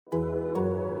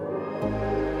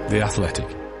The Athletic.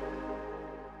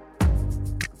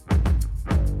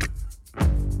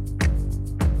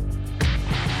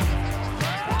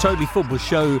 Totally Football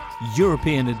Show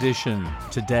European edition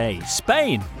today.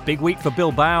 Spain, big week for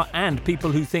Bilbao and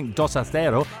people who think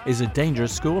 2-0 is a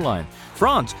dangerous scoreline.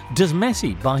 France, does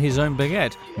Messi buy his own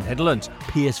baguette? Netherlands,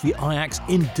 PSV Ajax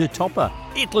in De Topper.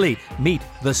 Italy, meet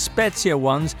the Spezia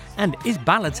ones. And is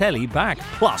Balotelli back?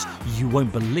 Plus, you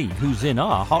won't believe who's in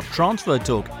our hot transfer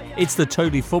talk. It's the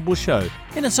Totally Football Show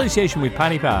in association with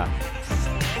Paddy Power.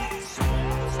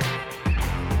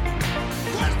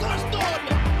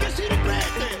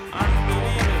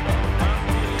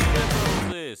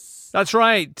 That's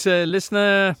right,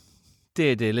 listener.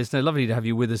 Dear listener, lovely to have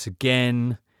you with us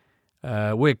again.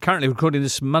 We're currently recording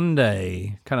this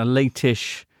Monday, kind of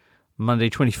late-ish, Monday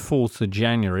 24th of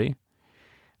January.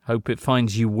 Hope it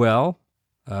finds you well.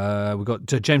 We've got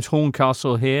James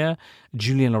Horncastle here,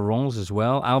 Julien Laurens as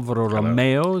well, Alvaro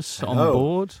Romeo's on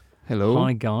board. Hello.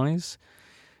 Hi, guys.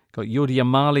 Got Jordi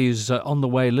Amali, who's on the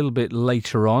way a little bit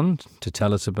later on to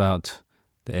tell us about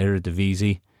the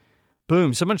Eredivisie.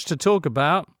 Boom, so much to talk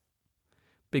about.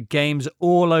 Big games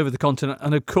all over the continent.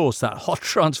 And, of course, that hot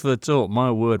transfer talk.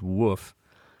 My word, woof.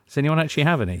 Does anyone actually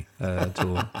have any at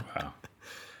all? Wow.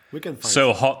 We can find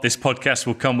so hot, this podcast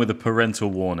will come with a parental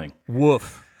warning.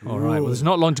 Woof. All right. Well, there's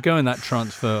not long to go in that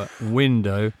transfer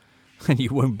window. And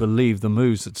you won't believe the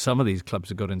moves that some of these clubs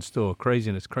have got in store.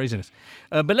 Craziness.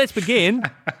 But let's begin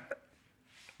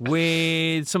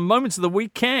with some moments of the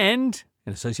weekend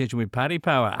in association with Paddy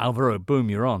Power. Alvaro, boom,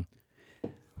 you're on.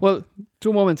 Well,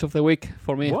 two moments of the week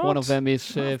for me. What? One of them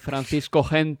is Francisco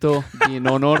Gento being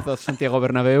honored at Santiago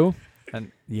Bernabeu.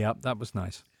 And yeah, that was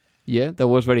nice. Yeah, that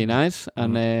was very nice.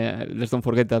 And let's don't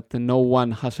forget that no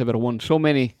one has ever won so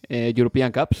many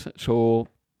European Cups. So,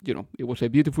 you know, it was a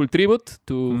beautiful tribute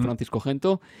to Francisco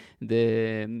Gento,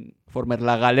 the former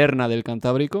La Galerna del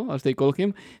Cantábrico, as they call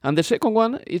him. And the second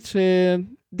one, it's a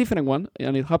different one,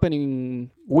 and it happened in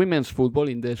women's football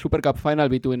in the Super Cup final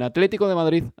between Atlético de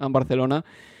Madrid and Barcelona.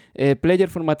 A player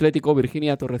from Atlético,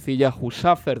 Virginia Torrecilla, who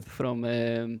suffered from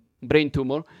brain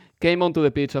tumor, came onto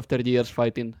the pitch after years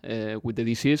fighting with the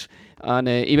disease, and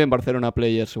even Barcelona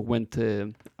players went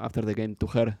after the game to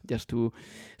her just to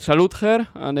salute her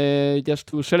and just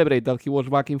to celebrate that he was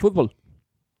back in football.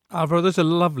 Alvaro, those are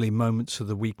lovely moments of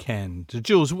the weekend.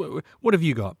 Jules, what have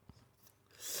you got?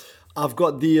 I've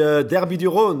got the Derby du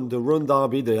Rhône, the Rhône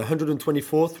Derby, the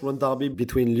 124th Rhône Derby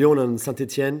between Lyon and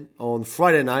Saint-Etienne on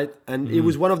Friday night. And it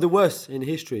was one of the worst in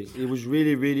history. It was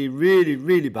really, really, really,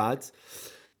 really bad.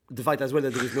 The fact as well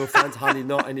that there was no fans, hardly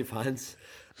not any fans.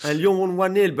 And Lyon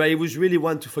won 1-0, but it was really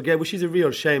one to forget, which is a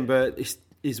real shame. But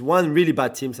it's one really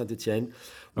bad team, Saint-Etienne.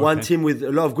 One team with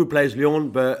a lot of good players, Lyon,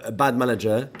 but a bad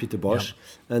manager, Peter Bosz.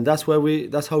 Yeah. And that's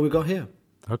how we got here.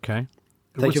 Okay.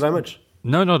 Thank you very much.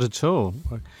 No, not at all.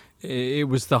 It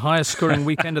was the highest scoring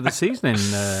weekend of the season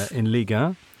in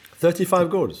Liga. 35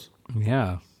 goals.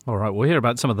 Yeah. All right. We'll hear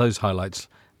about some of those highlights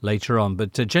later on.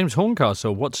 But James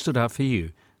Horncastle, what stood out for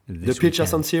you this The pitch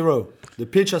at weekend?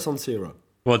 San Siro.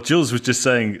 Well, Jules was just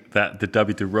saying that the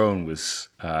Derby du Rhône was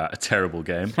a terrible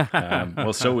game.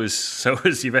 Well, so was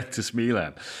Juventus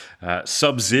Milan.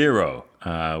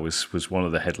 Sub-0 was one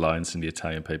of the headlines in the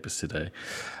Italian papers today.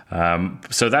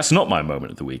 So that's not my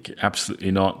moment of the week. Absolutely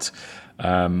not.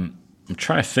 I'm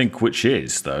trying to think which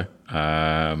is, though.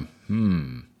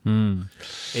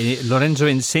 Lorenzo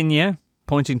Insigne,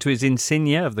 pointing to his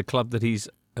insignia of the club that he's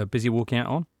busy walking out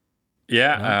on.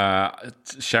 Yeah,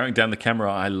 shouting down the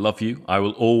camera, I love you. I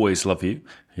will always love you.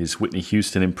 His Whitney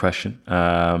Houston impression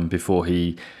before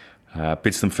he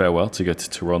bids them farewell to go to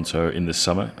Toronto in the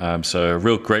summer. So a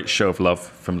real great show of love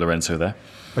from Lorenzo there.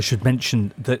 I should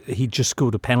mention that he just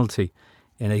scored a penalty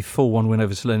in a 4-1 win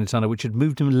over Salernitana, which had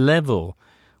moved him level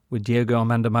with Diego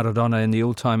Armando Maradona in the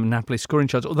all-time Napoli scoring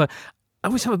charts. Although I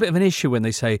always have a bit of an issue when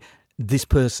they say this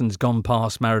person's gone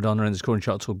past Maradona in the scoring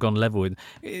charts or gone level with.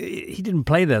 He didn't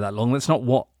play there that long. That's not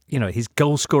what, his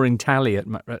goal-scoring tally at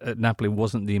Napoli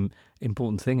wasn't the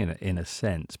important thing in a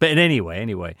sense. But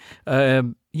anyway,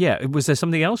 was there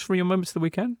something else for your moments of the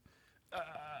weekend?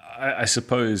 I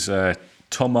suppose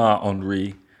Thomas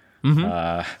Henry,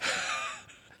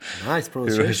 nice who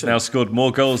pronunciation. has now scored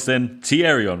more goals than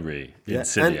Thierry Henry in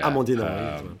Serie A. And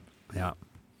Amandine Henry. Yeah.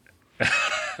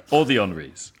 Or the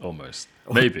Henrys, almost.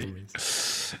 Maybe.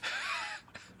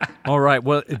 All right,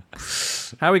 well,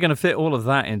 how are we going to fit all of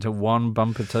that into one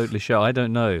bumper totally show? I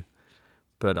don't know.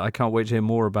 But I can't wait to hear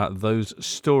more about those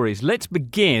stories. Let's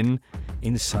begin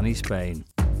in sunny Spain.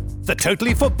 The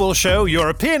Totally Football Show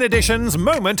European Edition's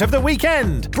Moment of the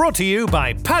Weekend. Brought to you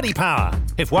by Paddy Power.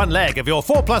 If one leg of your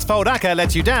 4+ fold ACCA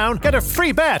lets you down, get a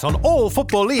free bet on all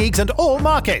football leagues and all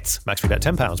markets. Max free bet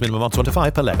 £10, minimum odds 1 to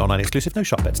 5 per leg. Online exclusive, no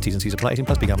shop bets. T's and C's apply.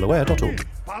 18+ begambleaware.org.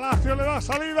 Palacio le da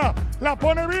salida, la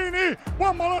pone Vini,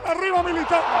 buen balón arriba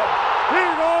Militao. Y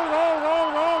gol, gol,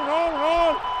 gol, gol, gol,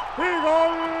 gol. Y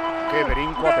gol. Qué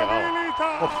brinco ha pegado.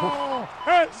 Militao.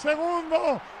 El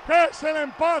segundo, que es el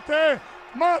empate.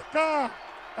 Marca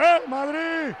el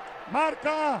Madrid,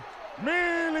 marca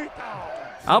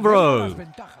Militao. Alvaro,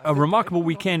 a remarkable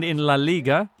weekend in La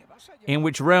Liga in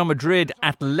which Real Madrid,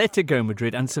 Atletico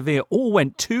Madrid and Sevilla all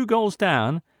went 2 goals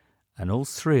down and all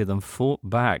 3 of them fought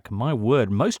back. My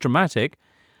word, most dramatic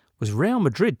was Real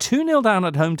Madrid 2-0 down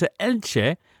at home to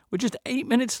Elche with just 8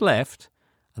 minutes left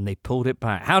and they pulled it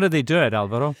back. How did they do it,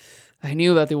 Alvaro? I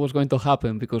knew that it was going to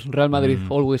happen because Real Madrid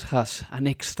always has an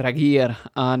extra gear,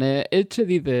 and Elche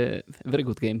did a very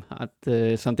good game at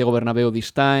Santiago Bernabeu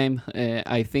this time.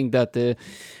 I think that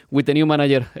with the new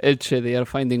manager Elche, they are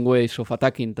finding ways of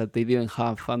attacking that they didn't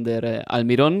have under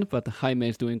Almiron, but Jaime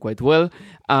is doing quite well,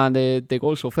 and the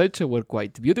goals of Elche were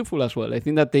quite beautiful as well. I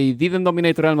think that they didn't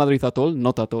dominate Real Madrid at all,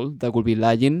 not at all. That would be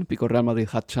lying because Real Madrid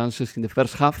had chances in the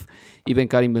first half. Even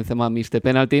Karim Benzema missed a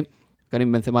penalty. Karim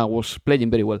Benzema was playing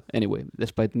very well anyway,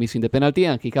 despite missing the penalty,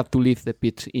 and he had to leave the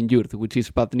pitch injured, which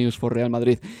is bad news for Real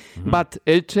Madrid. But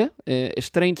Elche,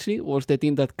 strangely, was the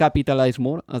team that capitalized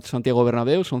more at Santiago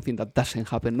Bernabeu, something that doesn't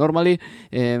happen normally.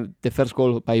 The first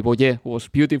goal by Boye was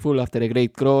beautiful after a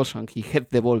great cross, and he hit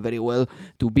the ball very well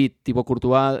to beat Thibaut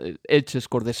Courtois. Elche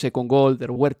scored the second goal.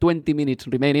 There were 20 minutes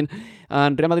remaining,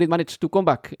 and Real Madrid managed to come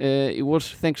back. It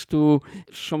was thanks to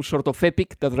some sort of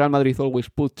epic that Real Madrid always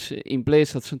puts in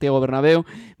place at Santiago Bernabeu.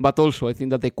 But also I think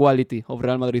that the quality of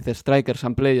Real Madrid's strikers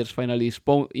and players finally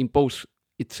impose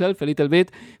itself a little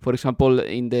bit. For example,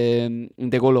 in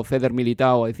the goal of Eder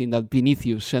Militao, I think that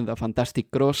Vinicius sent a fantastic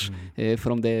cross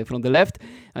from the left.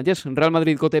 And yes, Real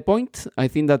Madrid got a point. I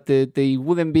think that they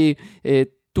wouldn't be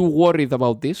too worried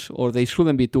about this, or they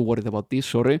shouldn't be too worried about this,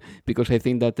 sorry, because I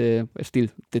think that still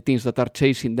the teams that are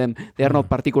chasing them, they are not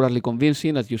particularly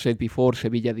convincing. As you said before,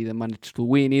 Sevilla didn't manage to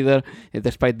win either,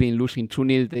 despite being losing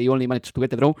 2-0, they only managed to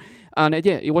get a draw. And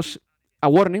it was a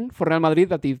warning for Real Madrid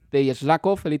that if they slack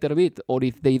off a little bit, or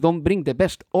if they don't bring the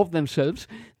best of themselves,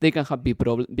 they can have big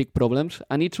problems.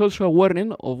 And it's also a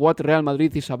warning of what Real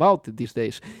Madrid is about these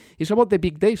days. It's about the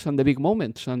big days and the big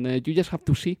moments, and you just have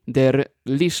to see their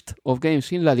list of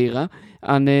games in La Liga,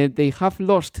 and they have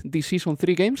lost this season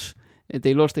 3 games.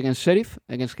 They lost against Sheriff,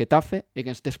 against Getafe,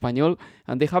 against Espanyol,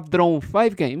 and they have drawn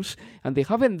 5 games, and they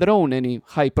haven't drawn any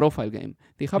high-profile game.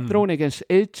 They have drawn against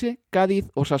Elche, Cádiz,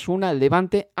 Osasuna,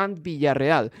 Levante, and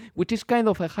Villarreal, which is kind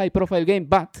of a high-profile game,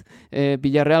 but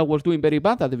Villarreal was doing very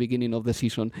bad at the beginning of the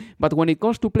season. But when it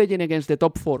comes to playing against the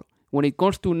top 4, when it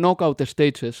comes to knockout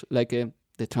stages, like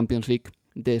the Champions League,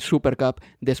 the Super Cup,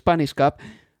 the Spanish Cup,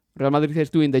 Real Madrid is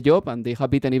doing the job, and they have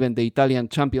beaten even the Italian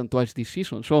champion twice this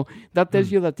season. So that tells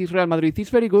you that this Real Madrid is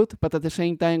very good, but at the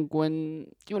same time, when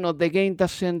the game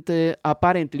doesn't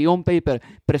apparently on paper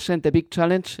present a big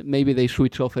challenge, maybe they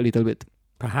switch off a little bit.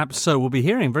 Perhaps so. We'll be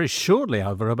hearing very shortly,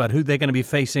 Alvaro, about who they're going to be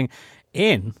facing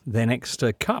in their next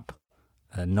cup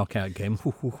knockout game.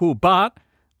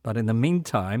 But in the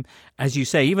meantime, as you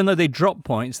say, even though they drop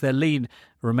points, their lead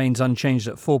remains unchanged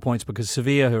at 4 points because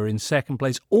Sevilla, who are in second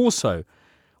place, also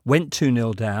went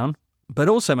 2-0 down, but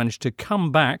also managed to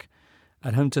come back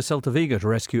at home to Celta Vigo to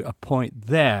rescue a point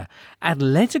there.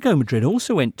 Atletico Madrid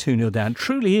also went 2-0 down.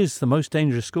 Truly is the most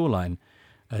dangerous scoreline,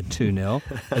 2-0.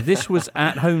 This was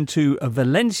at home to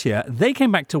Valencia. They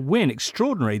came back to win.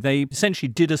 Extraordinary. They essentially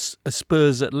did a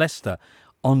Spurs at Leicester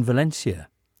on Valencia.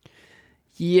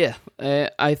 Yeah,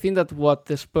 I think that what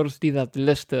the Spurs did at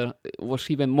Leicester was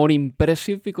even more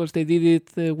impressive because they did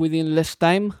it within less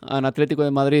time, and Atletico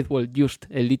de Madrid used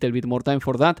a little bit more time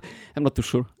for that. I'm not too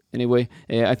sure. Anyway,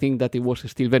 I think that it was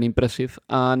still very impressive,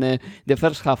 and the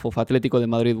first half of Atletico de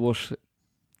Madrid was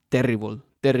terrible,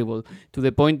 to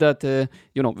the point that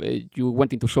you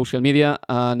went into social media,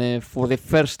 and for the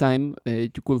first time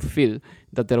you could feel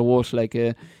that there was like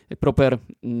a proper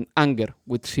anger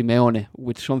with Simeone,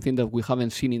 with something that we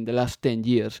haven't seen in the last 10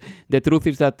 years. The truth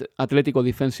is that Atletico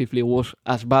defensively was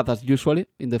as bad as usually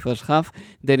in the first half.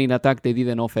 Then in attack they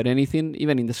didn't offer anything.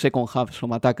 Even in the second half,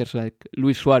 some attackers like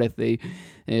Luis Suarez, they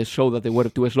showed that they were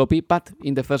too sloppy. But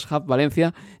in the first half,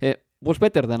 Valencia was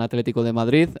better than Atletico de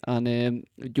Madrid, and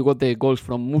you got the goals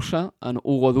from Musa and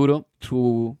Hugo Duro,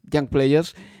 two young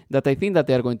players that I think that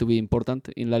they are going to be important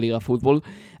in La Liga football.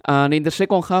 And in the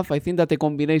second half, I think that a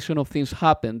combination of things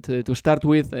happened. To start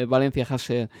with, Valencia has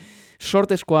a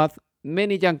short squad,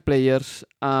 many young players,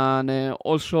 and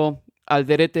also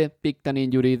Alderete picked an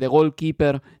injury. The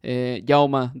goalkeeper,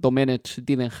 Jaume Domenech,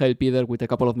 didn't help either with a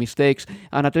couple of mistakes.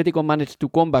 And Atletico managed to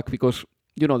come back because,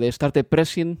 they started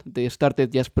pressing, they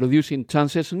started just producing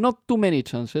chances, not too many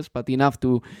chances, but enough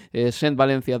to send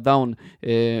Valencia down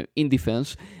in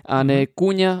defense. And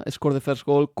Cunha scored the first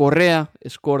goal. Correa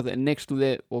scored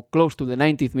close to the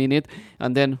 90th minute.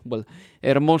 And then,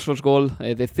 Hermoso's goal,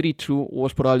 the 3-2,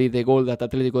 was probably the goal that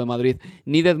Atletico de Madrid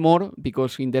needed more,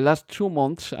 because in the last 2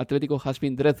 months, Atletico has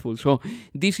been dreadful. So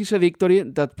this is a victory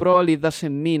that probably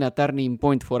doesn't mean a turning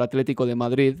point for Atletico de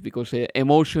Madrid, because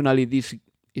emotionally this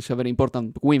is a very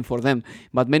important win for them,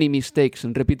 but many mistakes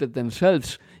repeated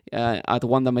themselves at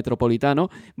Wanda Metropolitano,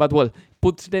 but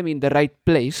puts them in the right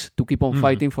place to keep on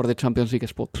fighting for the Champions League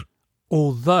spot.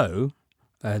 Although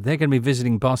they're going to be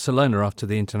visiting Barcelona after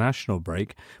the international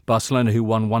break. Barcelona, who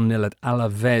won 1-0 at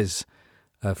Alaves.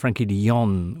 Frankie de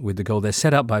Jong with the goal. They're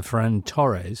set up by Ferran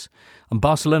Torres. And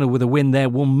Barcelona, with a win there,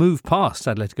 will move past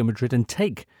Atletico Madrid and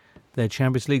take their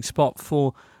Champions League spot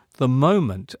for the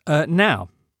moment. Now,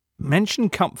 mention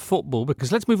cup football,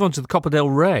 because let's move on to the Copa del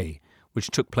Rey,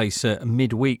 which took place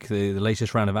midweek, the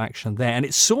latest round of action there. And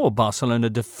it saw Barcelona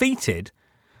defeated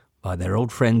by their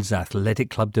old friends Athletic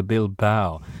Club de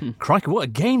Bilbao. Crikey, what a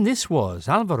game this was,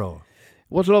 Alvaro.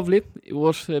 It was lovely. It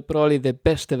was probably the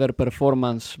best ever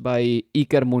performance by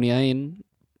Iker Muniain.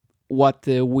 What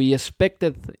we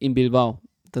expected in Bilbao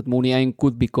that Muniain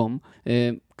could become,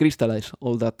 crystallized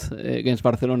all that against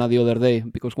Barcelona the other day,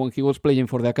 because when he was playing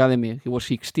for the academy, he was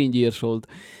 16 years old.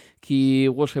 He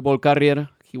was a ball carrier.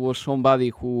 He was somebody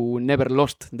who never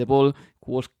lost the ball,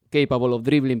 who was capable of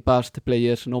dribbling past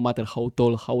players, no matter how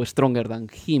tall, how stronger than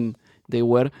him they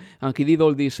were. And he did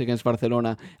all this against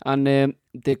Barcelona. And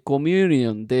the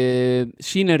communion, the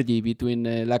synergy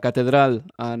between La Catedral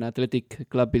and Athletic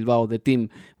Club Bilbao, the team,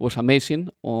 was amazing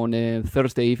on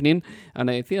Thursday evening. And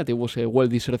I think that it was a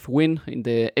well-deserved win in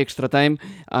the extra time.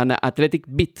 And Athletic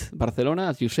beat Barcelona,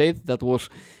 as you said. That was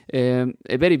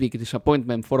a very big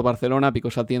disappointment for Barcelona,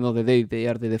 because at the end of the day, they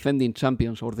are the defending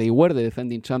champions, or they were the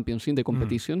defending champions in the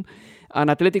competition. And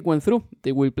Athletic went through.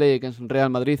 They will play against Real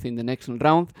Madrid in the next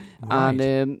round. Right.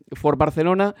 And for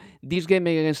Barcelona, this game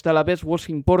against Alaves was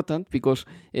important, because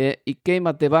it came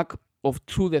at the back of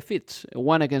 2 defeats.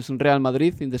 One against Real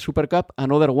Madrid in the Super Cup,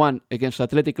 another one against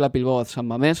Athletic Club Bilbao at San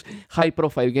Mamés.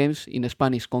 High-profile games in a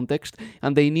Spanish context,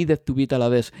 and they needed to beat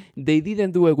Alaves. They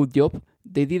didn't do a good job.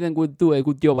 They didn't do a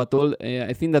good job at all.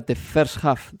 I think that the first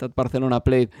half that Barcelona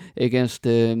played against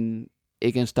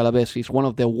Alaves is one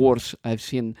of the worst I've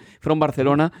seen from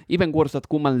Barcelona, even worse at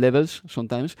Koeman levels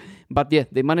sometimes. But yeah,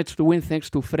 they managed to win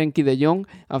thanks to Frenkie de Jong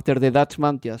after the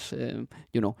Dutchman just,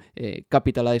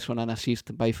 capitalized on an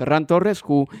assist by Ferran Torres,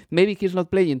 who maybe he's not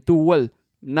playing too well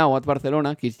now at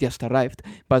Barcelona. He's just arrived,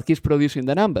 but he's producing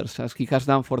the numbers as he has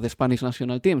done for the Spanish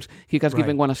national teams. He has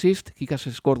given 1 assist, he has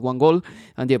scored 1 goal,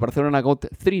 and yeah, Barcelona got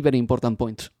 3 very important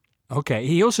points. Okay,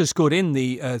 he also scored in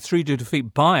the 3-2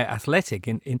 defeat by Athletic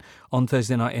on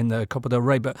Thursday night in the Copa del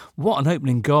Rey. But what an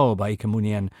opening goal by Iker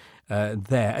Muniain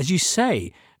there. As you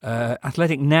say,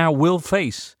 Athletic now will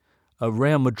face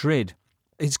Real Madrid.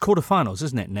 It's quarterfinals,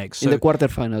 isn't it, next? In the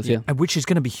quarterfinals, yeah. Which is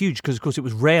going to be huge, because, of course, it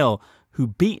was Real who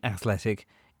beat Athletic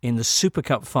in the Super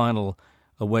Cup final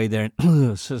away there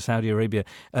in Saudi Arabia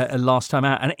last time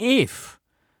out. And if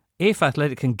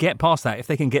Athletic can get past that, if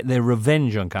they can get their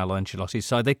revenge on Carlo Ancelotti's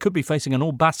side, they could be facing an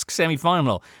All-Basque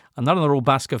semi-final. Another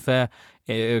All-Basque affair,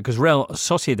 because Real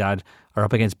Sociedad are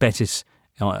up against Betis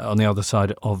on the other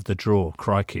side of the draw.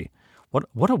 Crikey.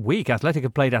 What a week. Athletic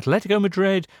have played Atletico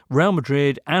Madrid, Real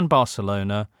Madrid and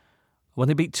Barcelona when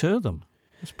they beat 2 of them.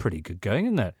 That's pretty good going,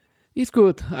 isn't it? It's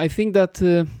good. I think that,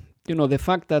 the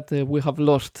fact that we have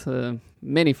lost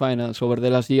many finals over the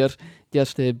last years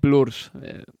just blurs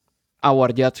our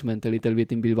judgment a little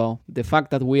bit in Bilbao. The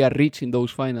fact that we are reaching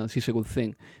those finals is a good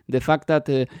thing. The fact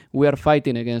that we are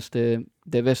fighting against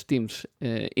the best teams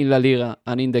in La Liga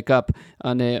and in the Cup,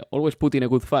 and always putting a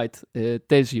good fight,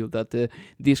 tells you that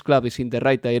this club is in the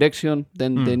right direction.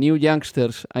 Then the new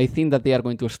youngsters, I think that they are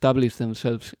going to establish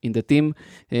themselves in the team.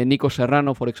 Nico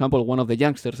Serrano, for example, one of the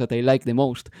youngsters that I like the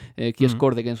most, he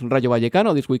scored against Rayo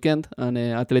Vallecano this weekend, and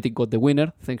Athletic got the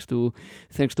winner thanks to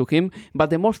him.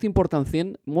 But the most important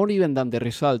thing, more even than the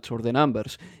results or the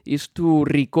numbers, is to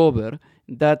recover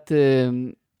that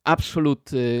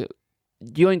absolute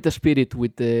joint spirit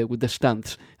with the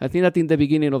stands. I think that in the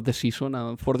beginning of the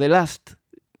season, for the last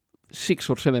 6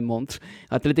 or 7 months,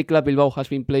 Athletic Club Bilbao has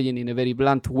been playing in a very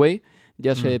blunt way,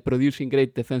 just producing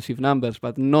great defensive numbers,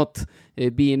 but not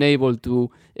being able to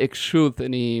exude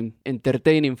any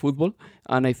entertaining football.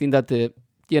 And I think that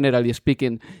generally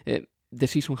speaking, the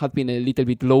season had been a little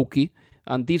bit low-key.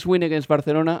 And this win against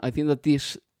Barcelona, I think that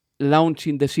is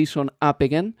launching the season up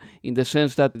again, in the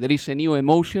sense that there is a new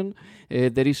emotion,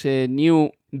 there is a new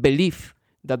belief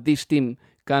that this team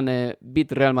can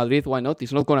beat Real Madrid. Why not?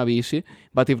 It's not going to be easy,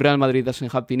 but if Real Madrid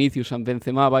doesn't have Vinicius and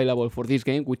Benzema available for this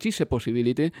game, which is a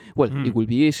possibility, well, it will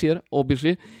be easier,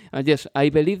 obviously. And yes, I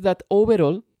believe that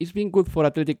overall, it's been good for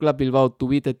Athletic Club Bilbao to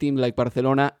beat a team like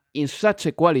Barcelona in such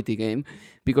a quality game,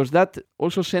 because that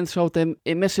also sends out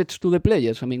a message to the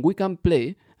players. I mean, we can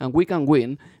play and we can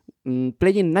win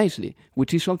playing nicely,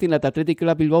 which is something that Athletic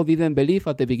Club Bilbao didn't believe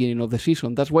at the beginning of the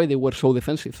season. That's why they were so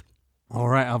defensive. All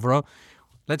right, Alvaro.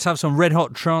 Let's have some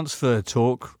red-hot transfer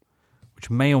talk, which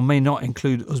may or may not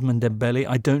include Ousmane Dembele.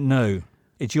 I don't know.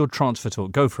 It's your transfer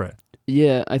talk. Go for it.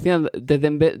 Yeah, I think the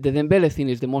Dembele thing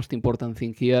is the most important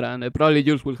thing here, and probably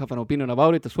Jules will have an opinion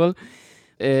about it as well.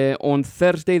 On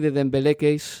Thursday, the Dembele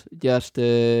case just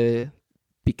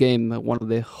became one of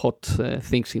the hot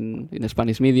things in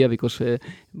Spanish media, because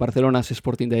Barcelona's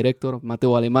sporting director,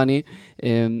 Mateo Alemany,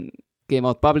 came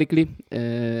out publicly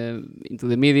into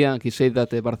the media, and he said that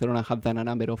Barcelona had done a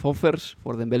number of offers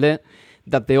for Dembele,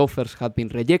 that the offers had been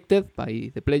rejected by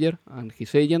the player and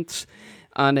his agents,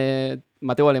 and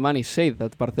Mateo Alemany said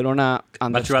that Barcelona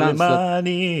understands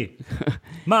Alemany!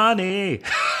 Money!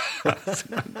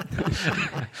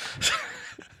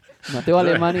 Mateo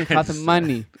Alemany has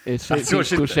money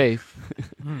to save.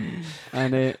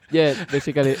 And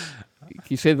basically,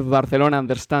 he said that Barcelona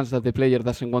understands that the player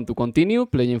doesn't want to continue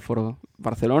playing for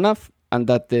Barcelona, and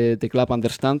that the club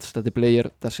understands that the player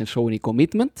doesn't show any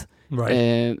commitment.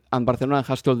 Right. And Barcelona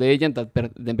has told the agent that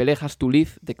Dembele has to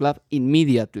leave the club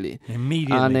immediately.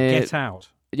 And, get out.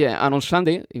 Yeah, and on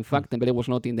Sunday, in fact, Dembele was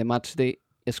not in the matchday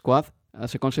squad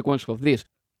as a consequence of this.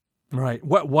 Right.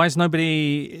 Why is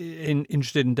nobody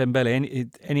interested in Dembele?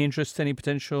 Any interest, any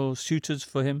potential suitors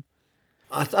for him?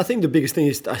 I think the biggest thing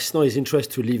is it's not his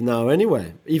interest to leave now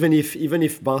anyway. Even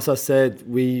if Barca said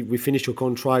we finish your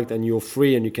contract and you're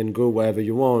free and you can go wherever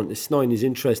you want, it's not in his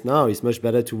interest now. It's much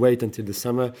better to wait until the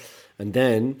summer, and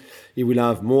then he will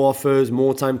have more offers,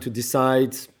 more time to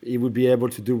decide. He will be able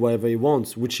to do whatever he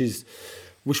wants, which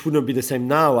would not be the same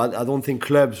now. I don't think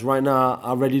clubs right now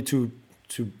are ready to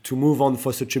move on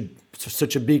for such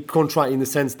a big contract, in the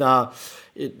sense that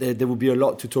there will be a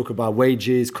lot to talk about: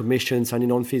 wages, commissions,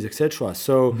 signing on fees, etc.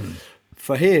 So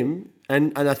for him,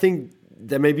 and I think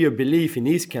there may be a belief in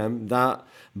his camp that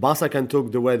Barca can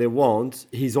talk the way they want.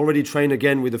 He's already trained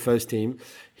again with the first team.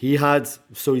 He had,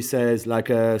 so he says, like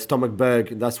a stomach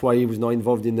bug. That's why he was not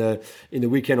involved in the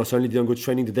weekend, or certainly didn't go to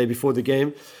training the day before the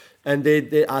game. And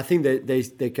I think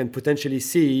they can potentially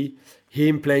see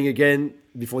him playing again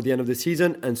before the end of the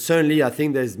season. And certainly I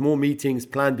think there's more meetings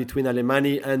planned between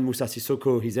Alemany and Moussa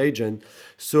Sissoko, his agent.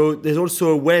 So there's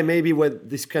also a way maybe where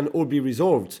this can all be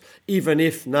resolved. Even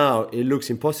if now it looks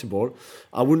impossible,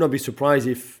 I would not be surprised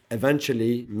if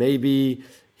eventually maybe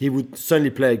he would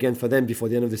certainly play again for them before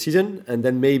the end of the season, and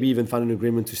then maybe even find an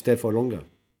agreement to stay for longer.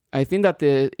 I think that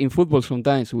in football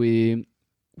sometimes we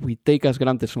take as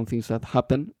granted some things that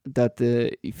happen, that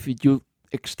if you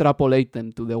extrapolate them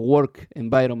to the work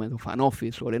environment of an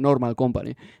office or a normal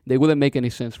company, they wouldn't make any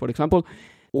sense. For example,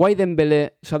 why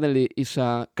Dembele suddenly is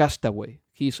a castaway?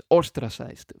 He's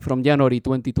ostracized from January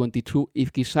 2022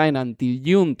 if he signed until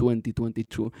June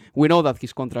 2022. We know that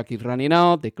his contract is running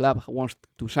out, the club wants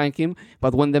to sign him,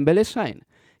 but when Dembele signed,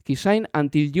 he signed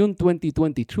until June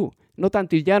 2022, not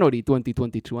until January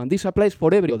 2022, and this applies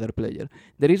for every other player.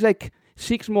 There is like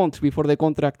 6 months before the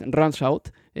contract runs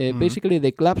out. Basically,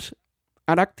 the clubs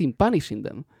are acting, punishing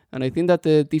them. And I think that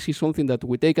this is something that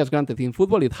we take as granted in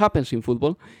football. It happens in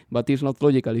football, but it's not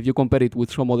logical if you compare it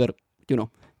with some other,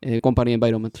 company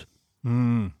environments.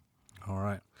 All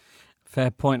right. Fair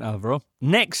point, Alvaro.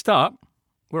 Next up,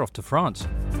 we're off to France.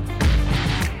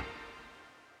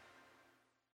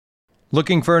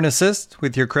 Looking for an assist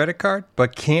with your credit card,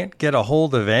 but can't get a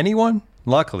hold of anyone?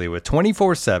 Luckily, with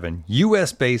 24/7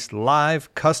 US-based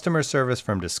live customer service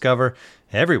from Discover,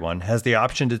 everyone has the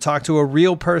option to talk to a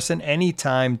real person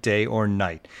anytime, day or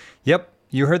night. Yep,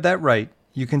 you heard that right.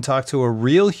 You can talk to a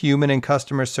real human in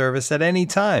customer service at any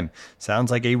time.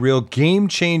 Sounds like a real game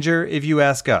changer if you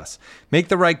ask us. Make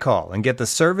the right call and get the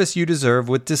service you deserve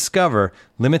with Discover.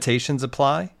 Limitations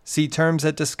apply. See terms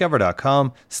at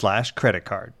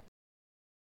discover.com/creditcard.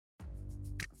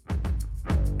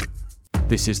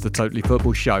 This is the Totally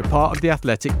Football Show, part of the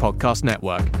Athletic Podcast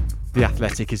Network. The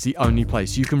Athletic is the only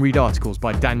place you can read articles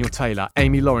by Daniel Taylor,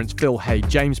 Amy Lawrence, Phil Hay,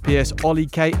 James Pearce, Ollie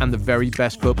Kay, and the very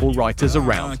best football writers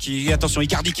around. Attention,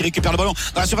 Icardi qui récupère le ballon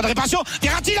dans la surface de réparation.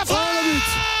 Verratti, la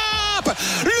frappe!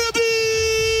 Le but!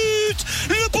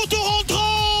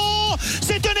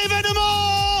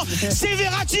 C'est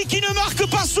Verratti qui ne marque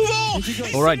pas souvent.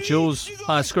 All right, Jules,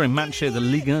 highest scoring match here the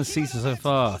Ligue 1 season so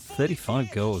far,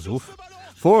 35 goals. Oof.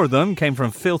 4 of them came from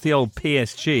filthy old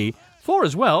PSG, 4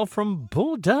 as well from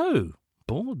Bordeaux.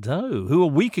 Bordeaux, who a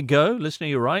week ago, listener,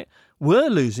 you're right, were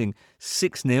losing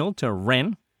 6-0 to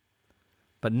Rennes.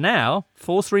 But now,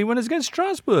 4-3 winners against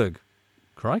Strasbourg.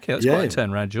 Crikey, that's quite a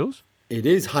turnaround, Jules. It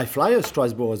is high flyer,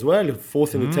 Strasbourg as well.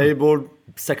 4th in the table,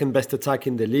 second best attack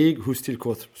in the league, who still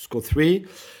scored 3.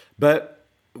 But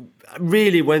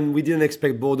really, when we didn't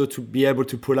expect Bordeaux to be able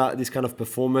to pull out this kind of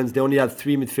performance, they only had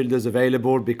 3 midfielders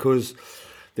available because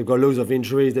they've got loads of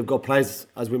injuries. They've got players,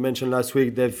 as we mentioned last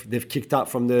week, they've kicked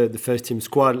out from the first team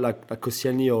squad, like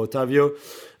Koscielny or Otavio.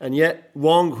 And yet,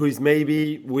 Wong, who is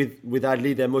maybe, with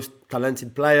Adli, their most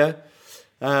talented player,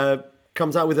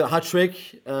 comes out with a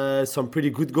hat-trick, some pretty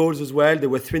good goals as well. They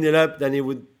were 3-0 up, then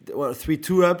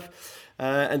 3-2 up.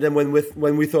 And then when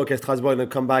we thought, okay, Strasbourg going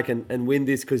to come back and win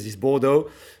this because it's Bordeaux,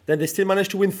 then they still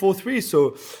managed to win 4-3.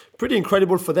 So pretty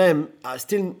incredible for them.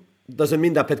 Still doesn't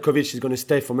mean that Petkovic is going to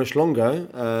stay for much longer.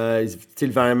 He's still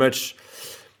very much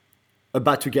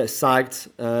about to get sacked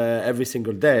every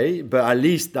single day. But at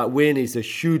least that win is a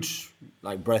huge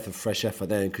breath of fresh air for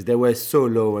them because they were so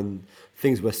low and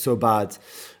things were so bad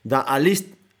that at least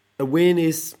a win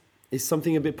is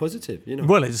something a bit positive, you know.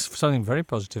 Well, it's something very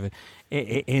positive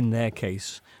in their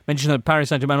case. Mentioned that Paris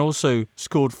Saint-Germain also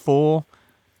scored 4.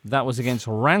 That was against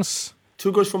Reims.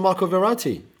 2 goals from Marco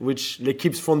Verratti, which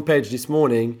L'Equipe's front page this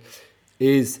morning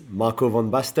is Marco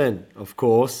van Basten, of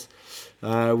course,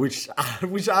 which I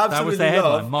absolutely love. That was the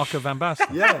headline, Marco van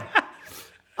Basten. Yeah.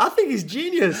 I think he's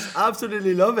genius. I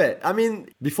absolutely love it. I mean,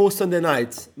 before Sunday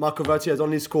night, Marco Verratti has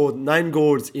only scored 9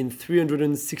 goals in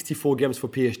 364 games for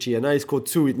PSG, and now he scored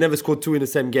 2. He never scored 2 in the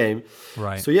same game.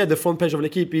 Right. So yeah, the front page of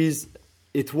L'Equipe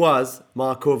it was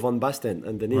Marco van Basten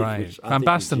underneath. Right. Van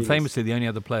Basten, famously the only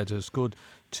other player to have scored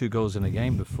 2 goals in a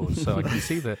game before, so I can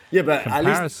see the yeah, but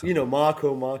comparison. at least,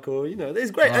 Marco,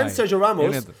 it's great. Right. And Sergio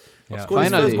Ramos scored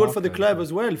his first goal for the club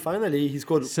as well. Finally, he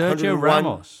scored Sergio 101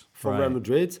 Ramos. from Real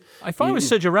Madrid. If I was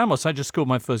Sergio Ramos, I just scored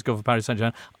my first goal for Paris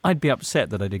Saint-Germain, I'd be upset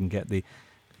that I didn't get the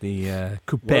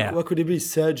Coupe. What could it be?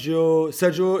 Sergio,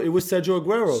 it was Sergio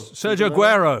Aguero. Sergio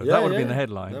Aguero, that would have been the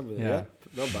headline. Yeah,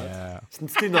 not bad. Yeah.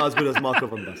 Still not as good as Marco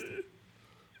van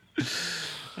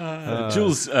Basten.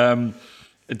 Jules,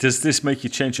 does this make you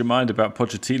change your mind about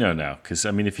Pochettino now? Because,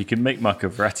 I mean, if you can make Marco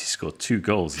Verratti score 2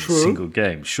 goals in a single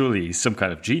game, surely he's some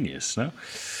kind of genius, no?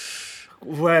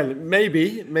 Well,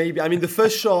 maybe. I mean, the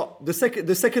first shot, the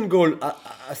second goal,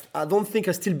 I don't think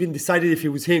has still been decided if it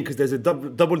was him because there's a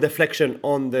double deflection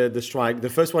on the strike. The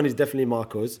first one is definitely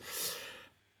Marco's.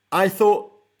 I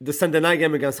thought the Sunday night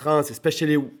game against Reims,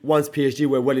 especially once PSG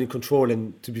were well in control,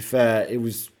 and to be fair, it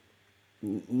was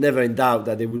never in doubt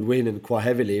that they would win and quite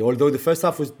heavily. Although the first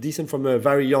half was decent from a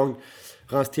very young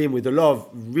Reims team with a lot of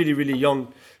really, really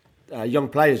young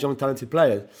players, young talented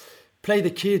players. Play the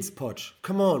kids, Poch.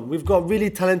 Come on. We've got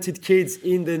really talented kids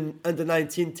in the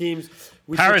under-19 teams.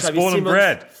 Paris, born and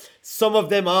bred. Some of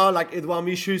them are, like Edouard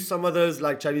Michut. Some others,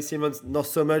 like Xavi Simons, not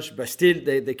so much, but still,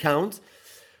 they count.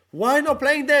 Why not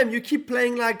playing them? You keep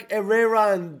playing like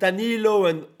Herrera and Danilo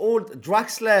and old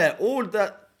Draxler, all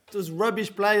those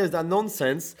rubbish players, that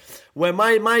nonsense, where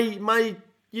my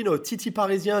Titi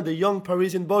Parisien, the young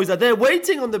Parisian boys, are there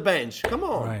waiting on the bench. Come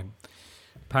on. Right.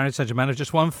 Paris Saint-Germain have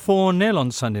just won 4-0 on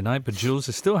Sunday night, but Jules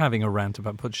is still having a rant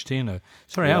about Pochettino.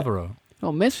 Sorry, Alvaro.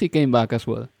 Oh, Messi came back as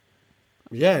well.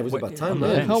 Yeah, it was about time,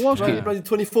 man. How was he? The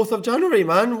 24th of January,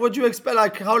 man. What do you expect?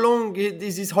 Like, how long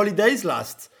does his holidays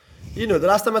last? The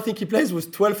last time I think he plays was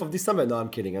 12th of December. No, I'm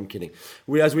kidding.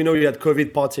 As we know, he had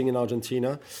COVID partying in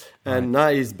Argentina, and now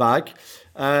he's back.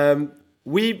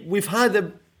 We've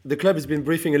had the club has been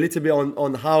briefing a little bit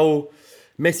on how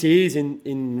Messi is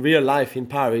in real life in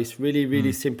Paris. Really,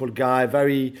 really simple guy,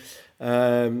 very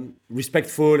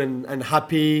respectful and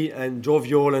happy and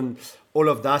jovial and all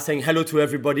of that, saying hello to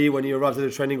everybody when he arrives at the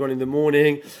training ground in the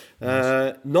morning.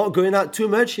 Not going out too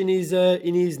much in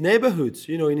his neighborhoods,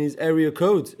 in his area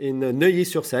code in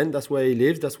Neuilly-sur-Seine. That's where he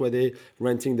lives. That's where they're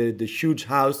renting the huge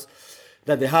house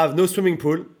that they have. No swimming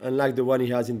pool, unlike the one he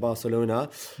has in Barcelona.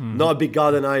 Not a big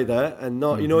garden either, and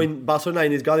not in Barcelona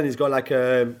in his garden he's got like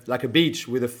a beach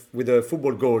with a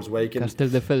football goals where he can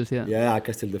Castelldefels,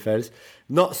 Castelldefels.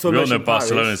 Not so we much. all know in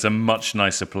Barcelona Paris. is a much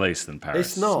nicer place than Paris.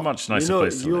 It's not. It's a much nicer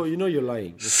place to live. You're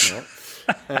lying. It's not.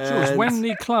 Jules, when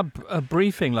the club are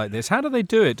briefing like this, how do they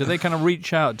do it? Do they kind of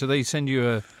reach out? Do they send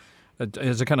you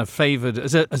as a kind of favoured,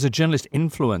 as a journalist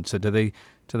influencer? Do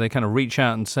they kind of reach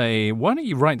out and say, why don't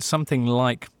you write something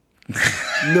like?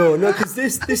 No, because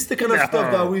this is the kind of stuff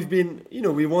that we've been,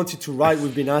 we wanted to write.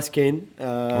 We've been asking.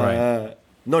 Right.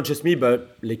 not just me,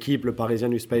 but L'Équipe, Le Parisien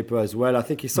newspaper as well. I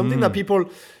think it's something that people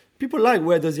like.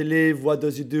 Where does he live? What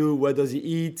does he do? Where does he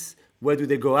eat? Where do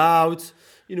they go out?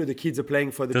 The kids are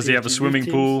playing for the. Does he have a swimming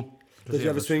pool? Does he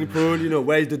have a swimming pool?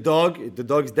 Where is the dog? The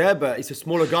dog's there, but it's a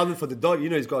smaller garden for the dog.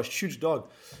 He's got a huge dog.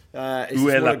 It's a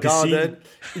smaller garden.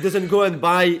 He doesn't go and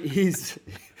buy his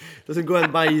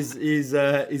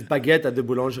baguette at the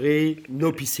boulangerie.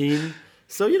 No piscine.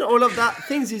 So all of that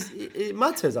things it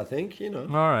matters. I think All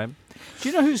right. Do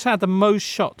you know who's had the most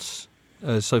shots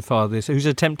so far who's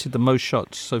attempted the most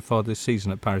shots so far this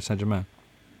season at Paris Saint-Germain?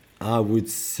 I would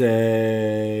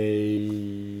say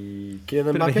Kylian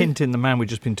Mbappe. Bit of a hint in the man we've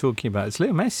just been talking about. It's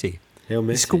Leo Messi.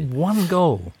 He scored one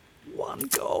goal. One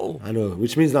goal. I know,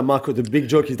 which means that the big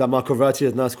joke is that Marco Verratti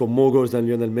has now scored more goals than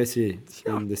Lionel Messi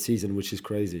in the season, which is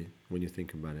crazy when you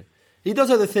think about it. He does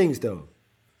other things, though.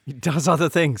 He does other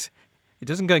things. He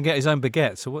doesn't go and get his own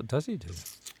baguette, so what does he do?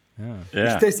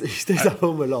 Yeah. He stays at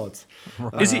home a lot.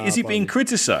 Is he being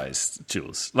criticised,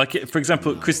 Jules? Like, for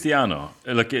example, Cristiano,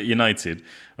 like at United,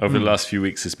 over the last few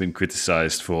weeks has been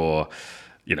criticised for,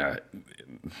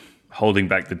 holding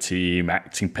back the team,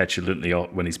 acting petulantly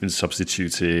when he's been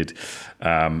substituted.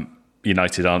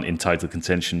 United aren't in title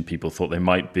contention. People thought they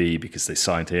might be because they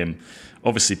signed him.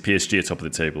 Obviously, PSG are top of the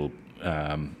table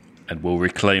and will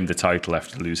reclaim the title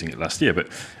after losing it last year. But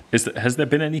has there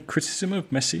been any criticism of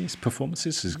Messi's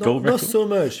performances, his goal record? Not so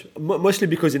much. Mostly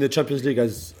because in the Champions League,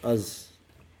 as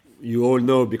you all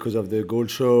know, because of the goal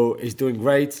show, he's doing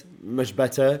great, much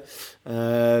better.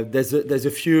 There's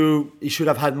a few. He should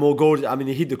have had more goals. I mean,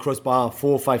 he hit the crossbar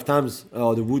 4 or 5 times,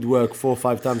 or the woodwork 4 or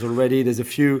 5 times already. There's a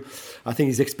few. I think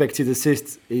his expected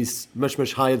assists is much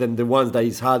higher than the ones that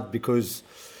he's had, because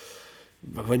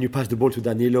when you pass the ball to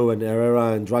Danilo and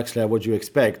Herrera and Draxler, what do you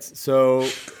expect? So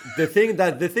the thing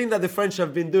that the French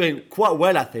have been doing quite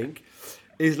well, I think,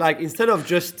 is like, instead of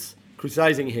just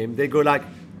criticizing him, they go like,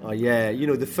 oh yeah, he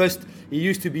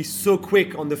used to be so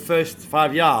quick on the first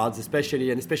 5 yards,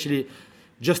 especially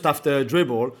just after a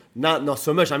dribble. Not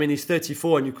so much. I mean, he's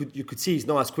 34, and you could see he's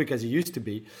not as quick as he used to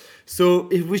be. So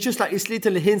it was just like, it's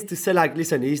little hints to say, like,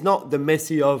 listen, he's not the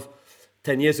Messi of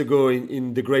 10 years ago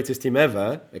in the greatest team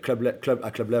ever, at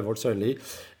club level certainly,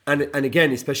 and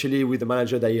again, especially with the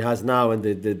manager that he has now and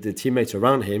the teammates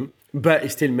around him. But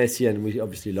he's still Messi, and we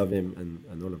obviously love him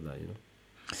and all of that,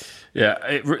 Yeah,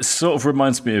 it sort of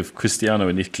reminds me of Cristiano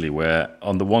in Italy, where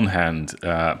on the one hand,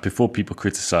 before people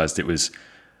criticised, it was,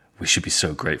 we should be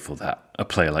so grateful that a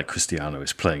player like Cristiano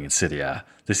is playing in Serie A.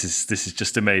 This is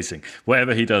just amazing.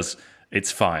 Whatever he does, it's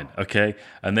fine, okay?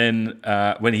 And then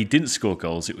when he didn't score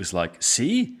goals, it was like,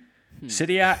 see?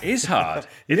 Serie A is hard.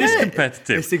 It is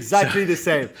competitive. It's exactly the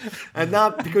same. And now,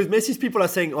 because Messi's people are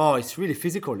saying, oh, it's really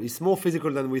physical. It's more physical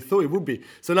than we thought it would be.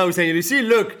 So now we're saying, you see,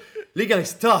 look, Liga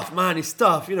is tough, man. It's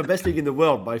tough. Best league in the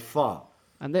world by far.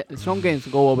 And some games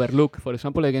go overlooked. For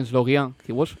example, against Lorient,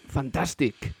 he was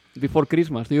fantastic before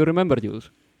Christmas. Do you remember, Jules?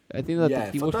 I think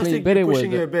that he was playing very well.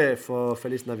 Pushing a bit for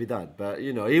Feliz Navidad, but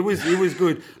he was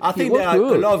good. I think there are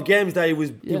a lot of games that he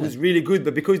was really good,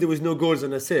 but because there was no goals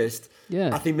and assists,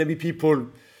 I think maybe people,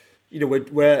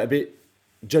 were a bit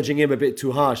judging him a bit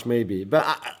too harsh, maybe. But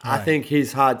I think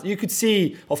he's had. You could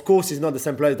see, of course, he's not the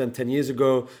same player than 10 years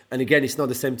ago, and again, it's not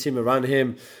the same team around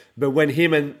him. But when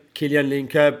him and Kylian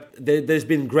link up, there's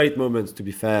been great moments, to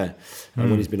be fair,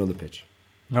 when he's been on the pitch.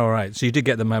 All right, so you did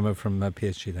get the memo from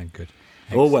PSG then, good.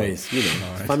 Excellent. Always,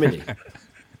 family.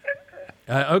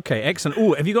 Okay, excellent.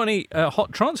 Oh, have you got any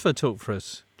hot transfer talk for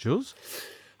us, Jules?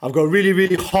 I've got a really,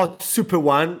 really hot super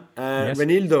one. Yes.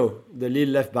 Renildo, the Lille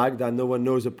left back that no one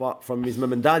knows apart from his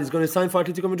mum and dad, is going to sign for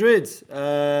Atletico Madrid.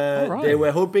 Right. They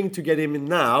were hoping to get him in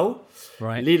now.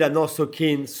 Right. Lille are not so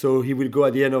keen, so he will go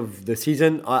at the end of the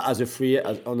season on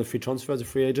a free transfer as a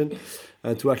free agent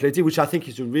to Atleti, which I think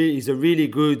is a really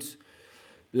good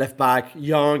left back,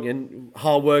 young and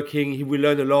hardworking. He will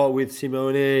learn a lot with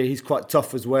Simeone. He's quite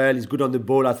tough as well. He's good on the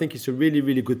ball. I think it's a really,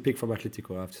 really good pick from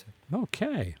Atletico, I have to say.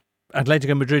 Okay.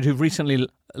 Atletico Madrid, who've recently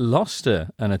lost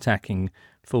an attacking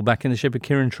fullback in the shape of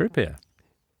Kieran Trippier.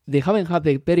 They haven't had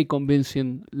a very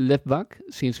convincing left back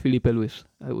since Felipe Luis,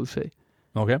 I would say.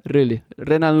 Okay. Really.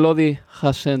 Renan Lodi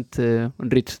hasn't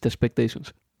reached the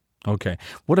expectations. Okay.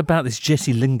 What about this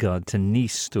Jesse Lingard to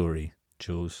Nice story,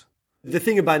 Jules? The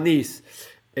thing about Nice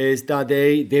is that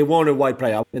they want a wide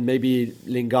player, and maybe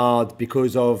Lingard,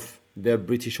 because of their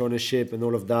British ownership and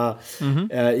all of that,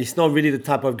 it's not really the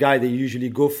type of guy they usually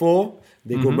go for.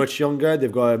 They go much younger.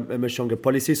 They've got a much younger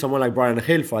policy. Someone like Bryan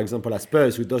Gil, for example, at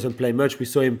Spurs, who doesn't play much. We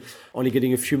saw him only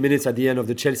getting a few minutes at the end of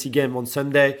the Chelsea game on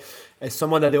Sunday. As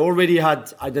someone that they already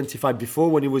had identified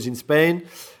before when he was in Spain.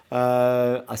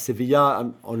 At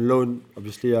Sevilla, on loan,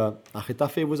 obviously, at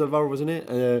Getafe was Alvaro, wasn't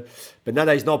it? But now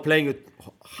that he's not playing with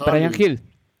Brian Hill.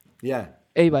 Yeah.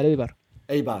 Eibar.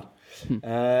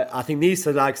 I think Nice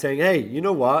are like saying, hey, you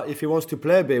know what? If he wants to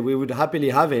play a bit, we would happily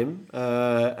have him.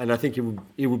 And I think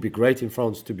it would be great in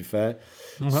France, to be fair.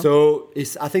 So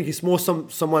I think it's more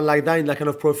someone like that in that kind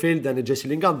of profile than a Jesse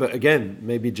Lingard. But again,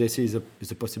 maybe Jesse is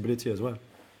a possibility as well.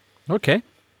 Okay,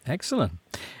 excellent.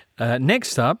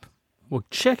 Next up, we'll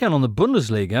check in on the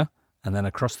Bundesliga and then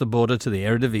across the border to the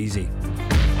Eredivisie.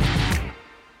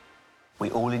 We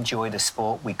all enjoy the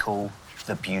sport we call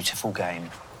the beautiful game.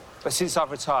 But since I've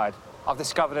retired, I've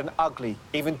discovered an ugly,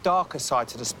 even darker side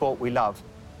to the sport we love.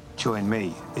 Join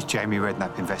me as Jamie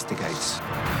Redknapp investigates.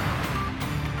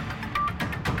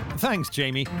 Thanks,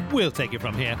 Jamie. We'll take it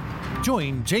from here.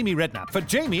 Join Jamie Redknapp for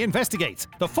Jamie Investigates,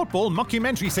 the football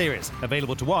mockumentary series,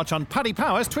 available to watch on Paddy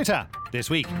Power's Twitter. This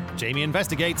week, Jamie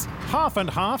investigates half and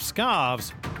half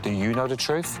scarves. Do you know the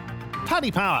truth?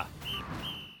 Paddy Power.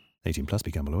 18 plus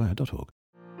BeGambleAware.org.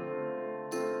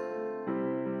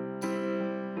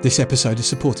 This episode is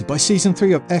supported by Season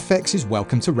 3 of FX's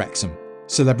Welcome to Wrexham.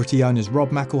 Celebrity owners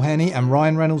Rob McElhenney and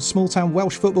Ryan Reynolds' small-town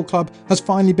Welsh football club has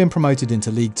finally been promoted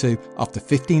into League 2 after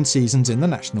 15 seasons in the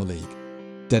National League.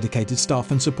 Dedicated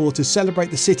staff and supporters celebrate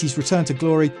the city's return to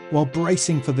glory while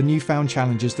bracing for the newfound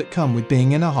challenges that come with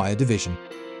being in a higher division.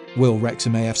 Will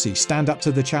Wrexham AFC stand up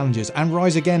to the challenges and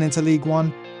rise again into League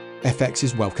 1?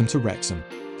 FX's Welcome to Wrexham.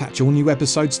 Catch all new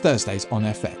episodes Thursdays on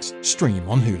FX. Stream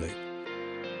on Hulu.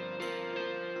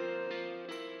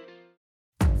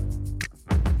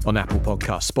 On Apple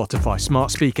Podcasts, Spotify, Smart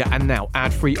Speaker, and now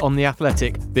ad-free on The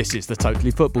Athletic, this is the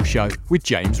Totally Football Show with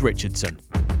James Richardson.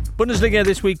 Bundesliga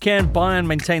this weekend, Bayern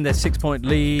maintained their 6-point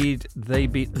lead. They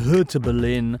beat Hertha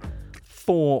Berlin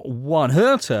 4-1.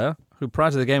 Hertha, who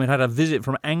prior to the game had a visit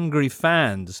from angry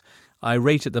fans,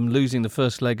 irate at them losing the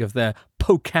first leg of their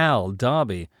Pokal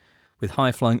derby with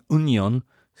high-flying Union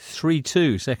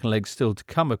 3-2. Second leg still to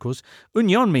come, of course.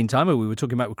 Union, meantime, who we were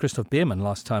talking about with Christoph Biermann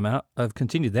last time out, have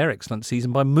continued their excellent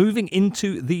season by moving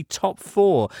into the top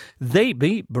 4. They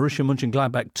beat Borussia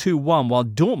Mönchengladbach 2-1, while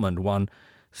Dortmund won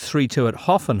 3-2 at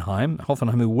Hoffenheim.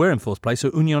 Hoffenheim, who were in fourth place, so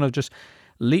Union have just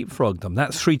leapfrogged them.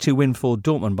 That 3-2 win for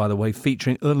Dortmund, by the way,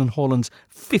 featuring Erling Haaland's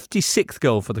 56th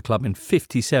goal for the club in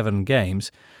 57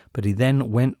 games, but he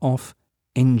then went off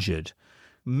injured.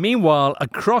 Meanwhile,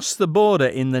 across the border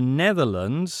in the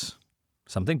Netherlands,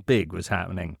 something big was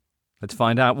happening. Let's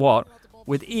find out what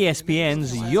with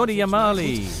ESPN's Jordi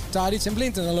Amali. Tadic en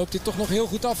Blind. En dan loopt hij toch nog heel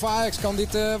goed af voor Ajax. Kan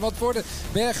dit wat worden?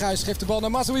 Berghuis geeft de bal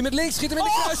naar Mazraoui met links. Schiet hem in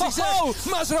de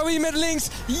kruising. Mazraoui met links.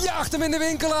 Jaagt hem in de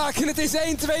winkelhaak. En het is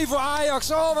 1-2 voor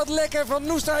Ajax. Oh, wat lekker van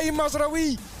Noussaïm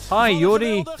Mazraoui. Hi,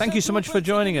 Jordi. Thank you so much for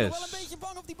joining us.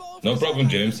 No problem,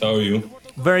 James. How are you?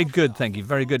 Very good, thank you.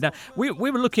 Very good. Now, we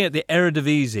were looking at the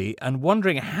Eredivisie and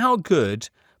wondering how good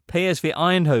PSV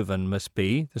Eindhoven must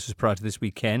be, this was prior to this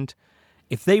weekend,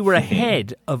 if they were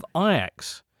ahead of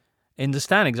Ajax in the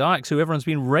standings. Ajax, who everyone's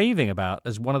been raving about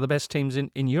as one of the best teams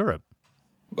in Europe.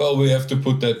 Well, we have to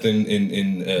put that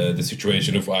in the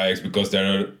situation of Ajax because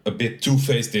they're a bit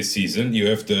two-faced this season. You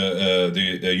have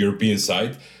the European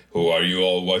side, who are you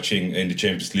all watching in the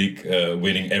Champions League,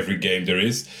 winning every game there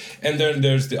is. And then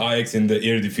there's the Ajax in the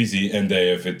Eredivisie, and they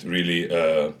have it really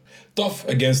tough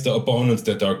against the opponents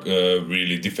that are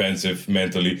really defensive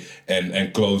mentally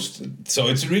and closed. So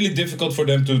it's really difficult for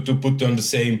them to put on the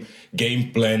same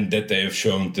game plan that they have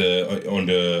shown on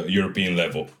the European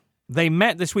level. They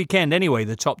met this weekend anyway,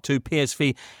 the top two,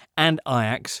 PSV and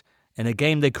Ajax, in a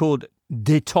game they called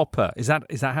De Topper. Is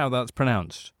that how that's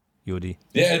pronounced, Jordi?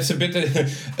 Yeah, it's a bit...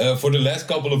 for the last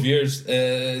couple of years,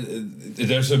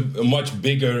 there's a much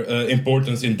bigger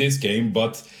importance in this game,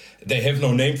 but they have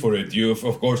no name for it. You have,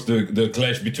 of course, the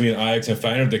clash between Ajax and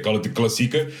Feyenoord. They call it the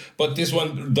Klassieker, but this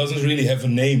one doesn't really have a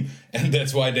name, and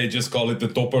that's why they just call it the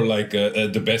Topper, like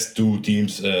the best two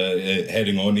teams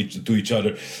heading on to each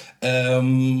other.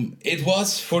 It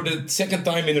was for the second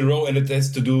time in a row, and it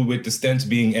has to do with the stands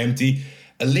being empty.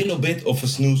 A little bit of a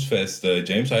snooze fest,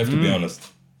 James, I have to be honest.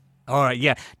 All right,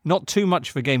 yeah, not too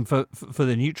much of a game for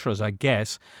the Neutrals, I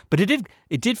guess, but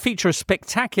it did feature a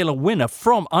spectacular winner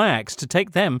from Ajax to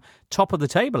take them top of the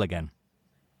table again.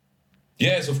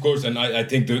 Yes, of course, and I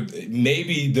think that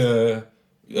maybe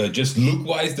just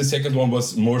look-wise, the second one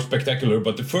was more spectacular,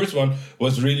 but the first one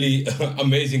was really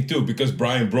amazing too, because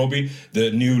Brian Brobby,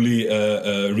 the newly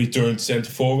returned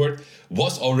centre-forward,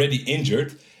 was already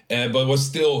injured. but was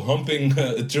still humping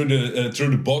through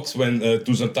the box when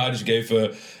Dusan Tadic gave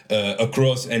a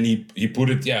cross, and he put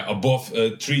it above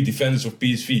 3 defenders of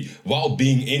PSV while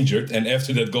being injured. And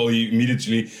after that goal, he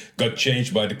immediately got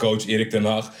changed by the coach Erik ten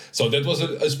Hag. So that was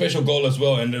a special goal as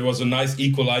well, and there was a nice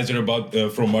equalizer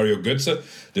from Mario Götze,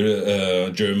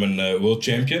 the German world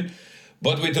champion.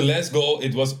 But with the last goal,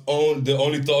 it was the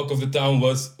only talk of the town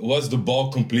was the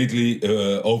ball completely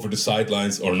over the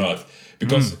sidelines or not?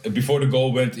 Because before the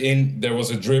goal went in, there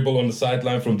was a dribble on the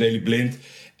sideline from Daley Blind.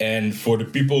 And for the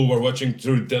people who were watching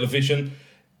through the television,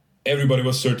 everybody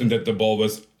was certain that the ball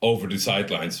was over the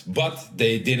sidelines. But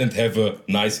they didn't have a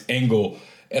nice angle.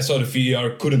 And so the VAR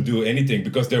couldn't do anything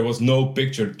because there was no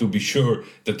picture to be sure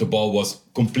that the ball was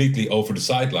completely over the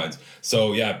sidelines.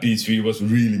 So, PSV was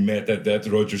really mad at that.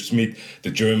 Roger Schmidt,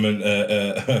 the German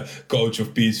coach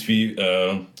of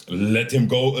PSV, let him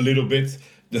go a little bit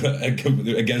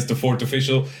against the fourth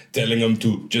official, telling him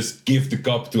to just give the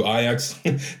cup to Ajax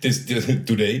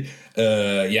today.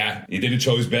 He didn't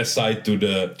show his best side to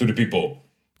the people.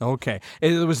 Okay.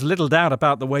 There was little doubt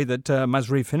about the way that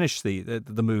Mazraoui finished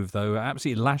the move, though.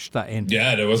 Absolutely lashed that in.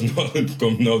 Yeah, there was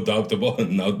no doubt about it.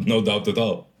 No doubt at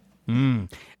all.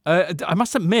 I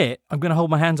must admit, I'm going to hold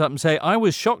my hands up and say I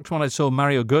was shocked when I saw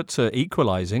Mario Götze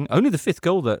equalising. Only the 5th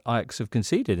goal that Ajax have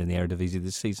conceded in the Eredivisie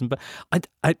this season. But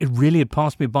it really had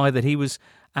passed me by that he was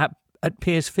at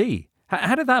PSV.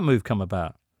 How did that move come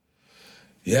about?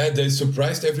 Yeah, they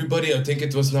surprised everybody. I think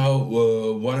it was now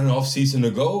 1.5 seasons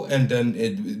ago. And then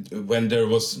when there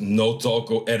was no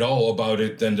talk at all about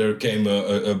it, then there came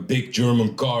a big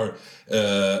German car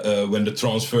when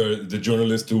the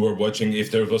journalists who were watching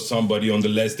if there was somebody on the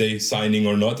last day signing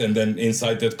or not. And then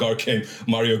inside that car came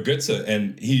Mario Götze.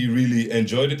 And he really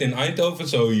enjoyed it in Eindhoven.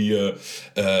 So he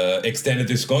extended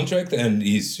his contract. And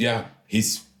he's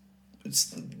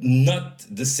it's not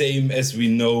the same as we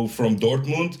know from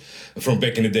Dortmund, from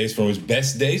back in the days, from his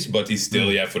best days, but he's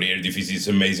still, for the Eredivisie, he's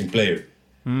an amazing player.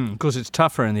 Of course, it's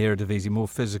tougher in the Eredivisie, more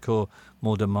physical,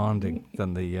 more demanding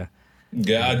than the... I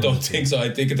don't think so.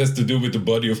 I think it has to do with the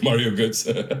body of Mario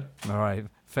Götze. All right,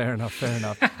 fair enough.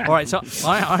 All right, so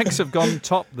Ajax have gone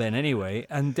top then anyway,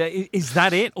 and is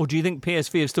that it, or do you think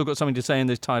PSV have still got something to say in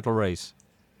this title race?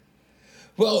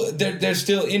 Well, they're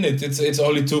still in it. It's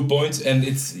only 2 points, and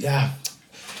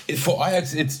for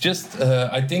Ajax, it's just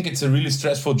I think it's a really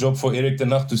stressful job for Erik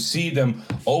ten Hag to see them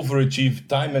overachieve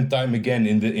time and time again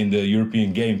in the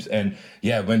European games. And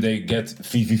when they get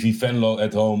VVV Venlo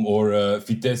at home or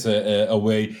Vitesse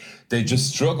away, they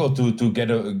just struggle to get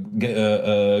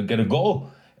a goal.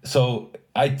 So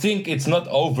I think it's not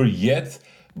over yet,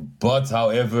 but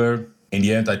however, in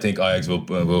the end, I think Ajax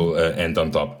will end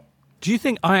on top. Do you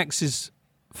think Ajax's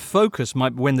focus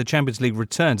might, when the Champions League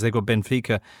returns, they've got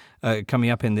Benfica coming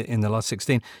up in the last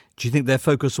 16. Do you think their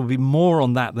focus will be more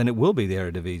on that than it will be the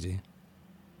Eredivisie?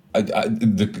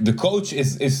 The coach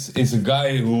is a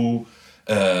guy who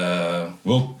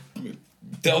will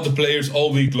tell the players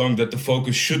all week long that the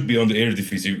focus should be on the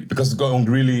Eredivisie because it's going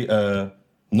really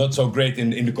not so great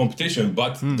in the competition.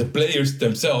 But the players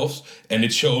themselves, and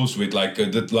it shows with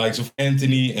the likes of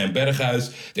Anthony and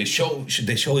Berghuis, they show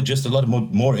it just a lot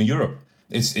more in Europe.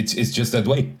 It's just that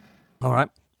way. All right.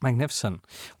 Magnificent.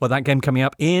 Well, that game coming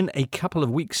up in a couple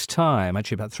of weeks' time,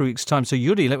 actually about 3 weeks' time. So,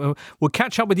 Yuri, we'll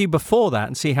catch up with you before that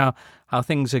and see how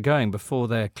things are going before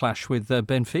their clash with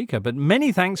Benfica. But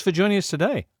many thanks for joining us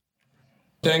today.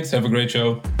 Thanks. Have a great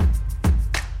show.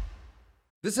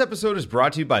 This episode is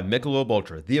brought to you by Michelob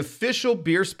Ultra, the official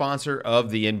beer sponsor of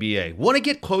the NBA. Want to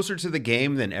get closer to the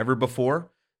game than ever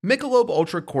before? Michelob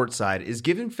Ultra Courtside is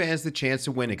giving fans the chance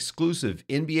to win exclusive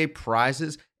NBA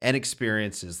prizes and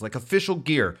experiences like official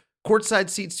gear, courtside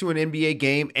seats to an NBA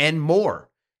game, and more.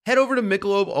 Head over to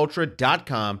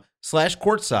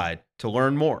MichelobUltra.com/courtside to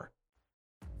learn more.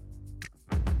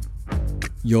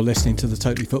 You're listening to The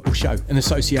Totally Football Show in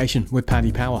association with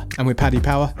Paddy Power. And with Paddy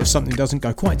Power, if something doesn't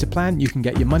go quite to plan, you can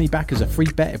get your money back as a free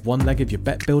bet if one leg of your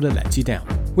bet builder lets you down.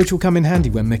 Which will come in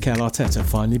handy when Mikel Arteta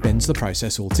finally bends the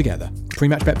process altogether.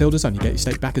 Pre-match bet builders only get your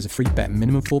stake back as a free bet,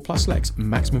 minimum 4+ legs.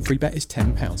 Maximum free bet is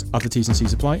 £10. Other T's and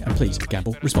C's apply, and please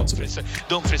gamble responsibly.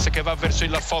 Dumfries che va verso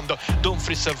il fondo.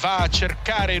 Dumfries va a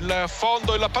cercare il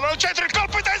fondo, il pallone al centro, il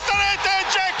colpo in testa rete,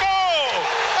 Dzeko!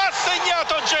 Ha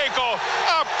segnato Dzeko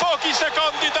a pochi secondi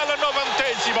dal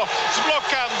 90°,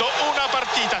 sbloccando una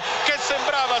partita che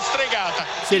sembrava stregata.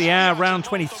 Serie A, round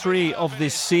 23 of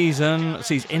this season,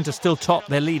 sees Inter still top.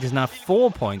 Their lead is now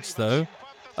 4 points, though,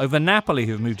 over Napoli,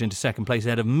 who've moved into second place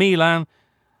ahead of Milan,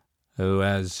 who,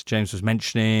 as James was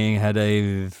mentioning, had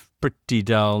a pretty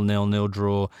dull 0-0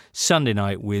 draw Sunday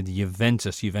night with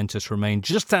Juventus. Juventus remain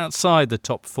just outside the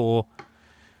top four.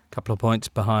 couple of points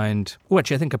behind. Oh,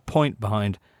 actually, I think a point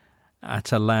behind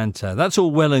Atalanta. That's all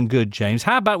well and good, James.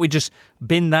 How about we just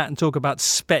bin that and talk about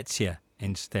Spezia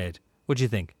instead? What do you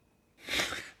think?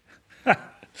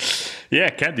 Yeah,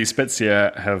 can do.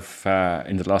 Spezia have,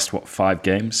 in the last, 5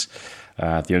 games,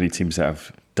 the only teams that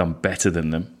have done better than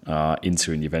them are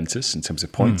Inter and Juventus in terms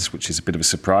of points, which is a bit of a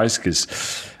surprise because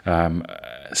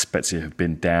Spezia have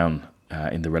been down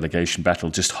in the relegation battle,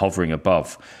 just hovering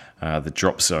above the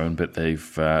drop zone, but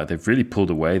they've really pulled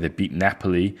away. They beat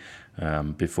Napoli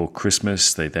before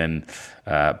Christmas. They then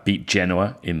beat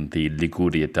Genoa in the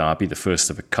Liguria derby, the first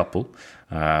of a couple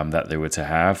that they were to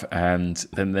have, and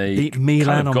then they beat Milan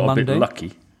kind of got on a bit Monday.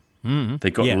 lucky. They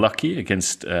got lucky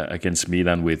against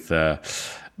Milan with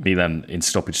Milan in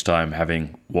stoppage time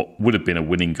having what would have been a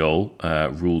winning goal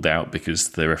ruled out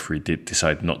because the referee did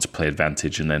decide not to play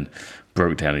advantage and then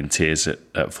broke down in tears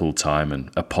at full time and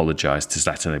apologised to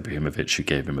Zlatan Ibrahimovic, who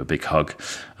gave him a big hug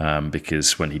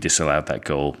because when he disallowed that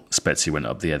goal, Spezia went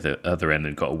up the other end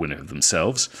and got a winner of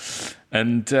themselves.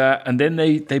 And then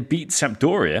they beat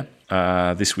Sampdoria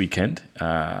this weekend,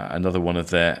 another one of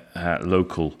their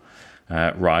local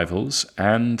rivals,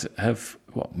 and have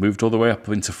moved all the way up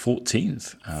into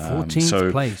 14th.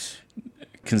 14th place.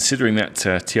 Considering that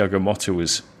Thiago Motta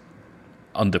was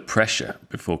under pressure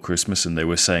before Christmas, and they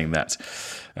were saying that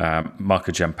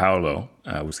Marco Giampaolo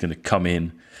was going to come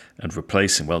in and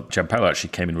replace him. Well, Giampaolo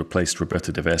actually came in and replaced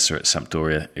Roberto De Versa at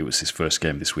Sampdoria. It was his first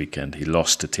game this weekend. He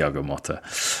lost to Thiago Motta.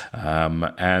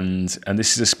 And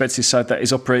this is a Spezia side that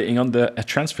is operating under a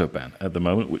transfer ban at the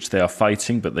moment, which they are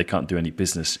fighting, but they can't do any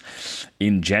business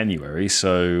in January.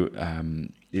 So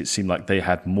it seemed like they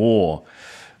had more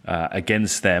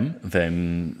against them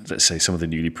than, let's say, some of the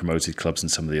newly promoted clubs and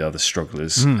some of the other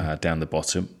strugglers down the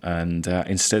bottom. And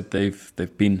instead,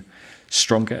 they've been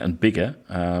stronger and bigger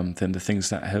than the things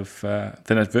that have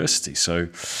than adversity. So,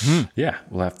 yeah,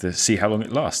 we'll have to see how long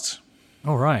it lasts.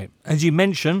 All right. As you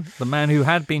mentioned, the man who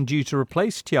had been due to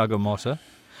replace Thiago Motta,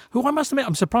 who I must admit,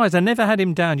 I'm surprised. I never had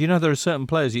him down. You know, there are certain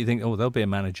players that you think, oh, they'll be a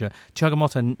manager. Thiago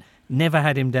Motta never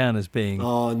had him down as being...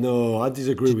 Oh, no, I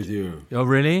disagree with you. Oh,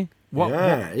 really?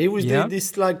 He was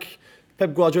this like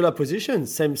Pep Guardiola position,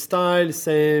 same style,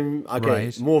 same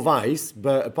more vice,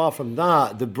 but apart from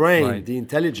that, the brain, the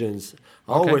intelligence,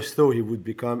 I always thought he would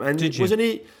become. And wasn't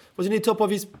he top of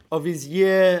his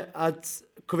year at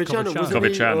Coverciano?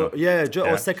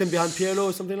 Or second behind Pirlo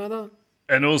or something like that?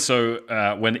 And also,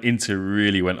 when Inter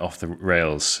really went off the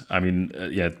rails, I mean,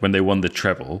 when they won the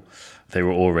treble, they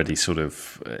were already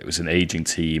it was an aging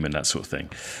team and that sort of thing.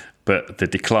 But the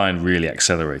decline really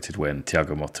accelerated when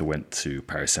Thiago Motta went to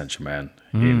Paris Saint-Germain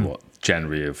in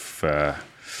January of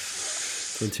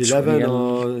 2011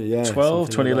 or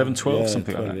 2011, 12,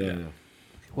 something like that. Yeah.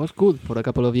 It was good for a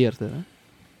couple of years there. Huh?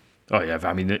 Oh yeah,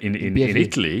 I mean in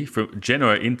Italy, from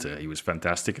Genoa Inter, he was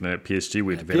fantastic, and then at PSG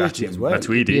with Verratti and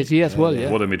Matuidi. PSG as well, yeah.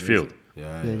 What a midfield!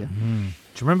 Yeah. Do you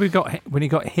remember when he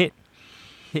got hit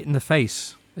in the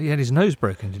face? He had his nose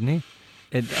broken, didn't he?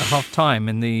 At half time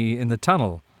in the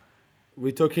tunnel.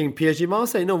 We're talking PSG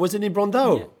Marseille. No, wasn't it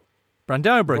Brandao? Yeah.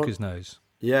 Brandao broke his nose.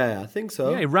 Yeah, I think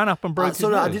so. Yeah, he ran up and broke his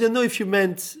nose. I didn't know if you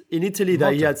meant in Italy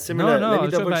that he had similar. Let me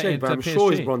double check, but I'm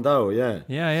sure it's Brandao.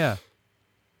 Yeah.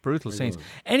 Brutal scenes.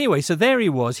 Anyway, so there he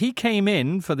was. He came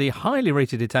in for the highly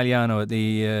rated Italiano at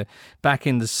the back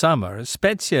in the summer,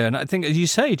 Spezia, and I think, as you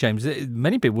say, James,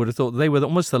 many people would have thought they were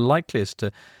almost the likeliest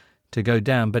to go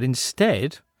down, but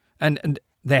instead, and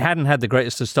they hadn't had the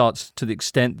greatest of starts to the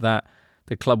extent that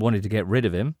the club wanted to get rid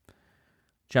of him.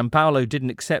 Giampaolo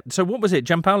didn't accept. So what was it?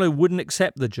 Giampaolo wouldn't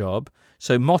accept the job.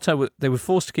 So Motta, they were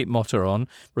forced to keep Motta on.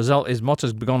 Result is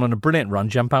Motta's gone on a brilliant run.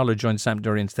 Giampaolo joined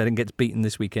Sampdoria instead and gets beaten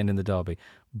this weekend in the derby.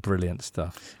 Brilliant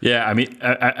stuff. Yeah, I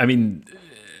mean,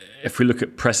 if we look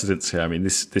at precedents here, I mean,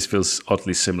 this feels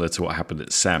oddly similar to what happened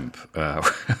at Samp,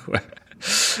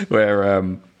 where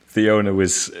the owner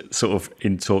was sort of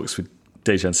in talks with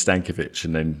Dejan Stankovic,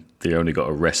 and then the owner got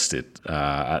arrested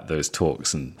at those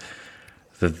talks, and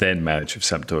the then manager of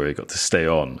Sampdoria got to stay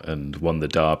on and won the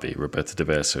derby, Roberto De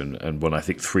Versa, and won, I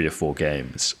think, 3 or 4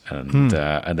 games, and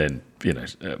then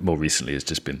more recently has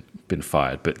just been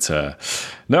fired. But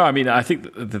no, I mean, I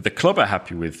think the club are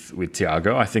happy with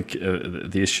Thiago. I think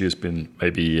the issue has been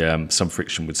maybe some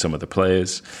friction with some of the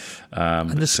players, and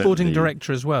the sporting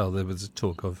director as well. There was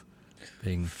talk of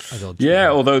being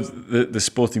although the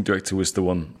sporting director was the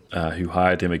one who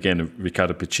hired him. Again,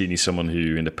 Riccardo Piccini, someone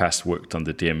who in the past worked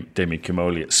under Damien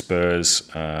Comoli at Spurs,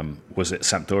 was at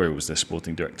Sampdoria, was their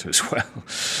sporting director as well.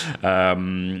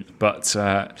 But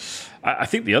I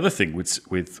think the other thing with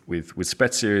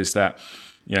Spezia is that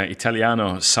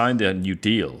Italiano signed a new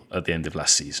deal at the end of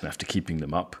last season after keeping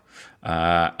them up.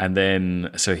 And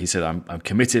then, so he said, I'm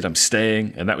committed, I'm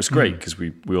staying. And that was great because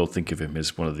we all think of him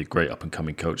as one of the great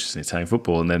up-and-coming coaches in Italian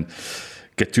football. And then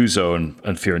Gattuso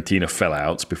and Fiorentina fell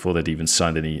out before they'd even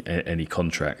signed any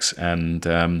contracts. And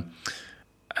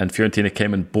Fiorentina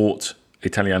came and bought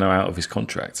Italiano out of his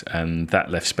contract. And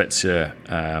that left Spezia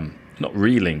not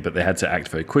reeling, but they had to act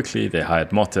very quickly. They hired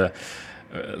Motta.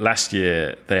 Last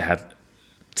year, they had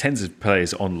tens of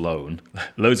players on loan,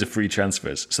 loads of free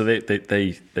transfers. So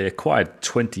they acquired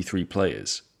 23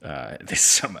 players this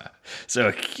summer. So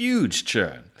a huge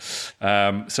churn.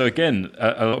 So again,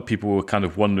 a lot of people were kind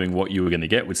of wondering what you were going to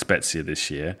get with Spezia this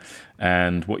year.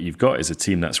 And what you've got is a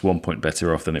team that's 1 point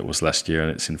better off than it was last year, and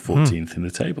it's in 14th in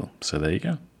the table. So there you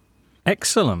go.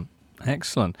 Excellent.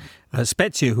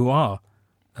 Spezia, who are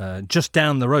just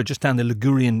down the road, just down the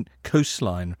Ligurian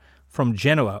coastline from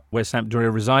Genoa, where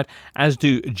Sampdoria reside, as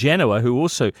do Genoa, who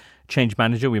also changed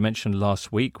manager, we mentioned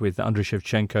last week, with Andriy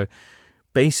Shevchenko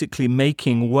basically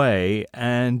making way.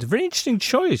 And very interesting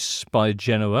choice by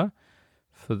Genoa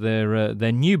for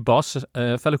their new boss,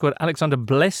 a fellow called Alexander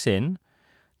Blesin.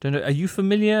 Don't know, are you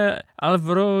familiar,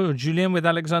 Alvaro, Julien, with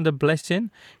Alexander Blesin?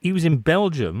 He was in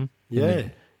Belgium. Yeah.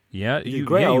 You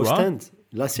great. you I was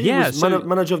last season. He was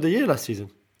manager of the year last season.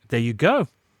 There you go.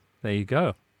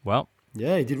 Well,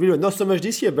 yeah, he did really well. Not so much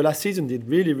this year, but last season did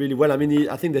really, really well. I mean,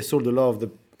 I think they sold a lot of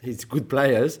his good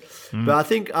players. But I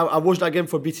think I watched that game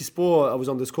for BT Sport. I was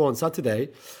on the score on Saturday.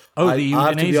 The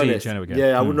Udinese Genoa game.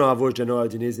 Yeah, I would not have watched Genoa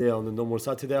Udinese on a normal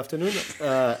Saturday afternoon.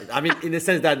 I mean, in the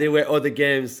sense that there were other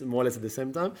games more or less at the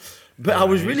same time. But I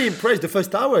was really impressed the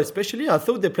first hour, especially. I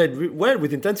thought they played well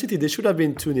with intensity. They should have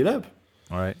been 2-0 up.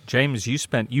 All right, James, you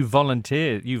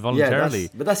voluntarily.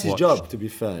 But that's his job, to be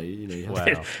fair. Wow.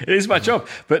 It is my job.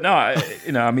 But no,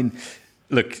 I mean,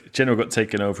 look, Genoa got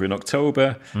taken over in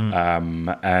October, and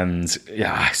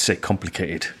I say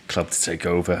complicated club to take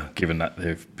over, given that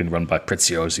they've been run by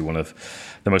Preziosi, one of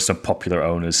the most unpopular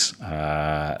owners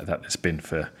that there's been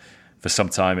for some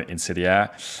time in Serie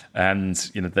A. And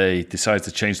they decided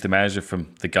to change the manager from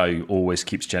the guy who always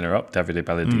keeps Genoa up, Davide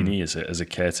Ballardini, as a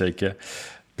caretaker.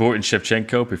 Brought in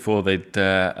Shevchenko before they'd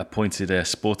appointed a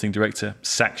sporting director,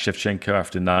 sacked Shevchenko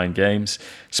after 9 games.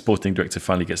 Sporting director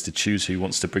finally gets to choose who he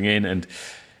wants to bring in. And,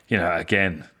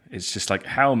 again, it's just like,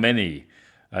 how many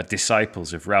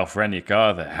disciples of Ralf Rangnick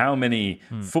are there? How many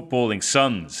footballing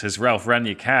sons has Ralf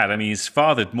Rangnick had? I mean, he's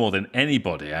fathered more than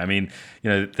anybody. I mean,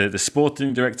 the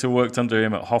sporting director worked under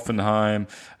him at Hoffenheim.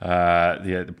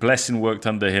 The Blesin worked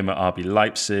under him at RB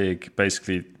Leipzig.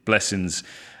 Basically, Blesin's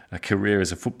a career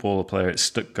as a football player at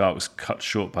Stuttgart was cut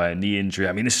short by a knee injury.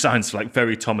 I mean, this sounds like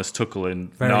very Thomas Tuchel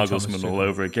and Nagelsmann all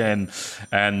over again.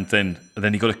 And then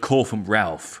he got a call from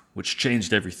Ralf, which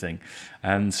changed everything.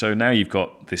 And so now you've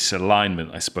got this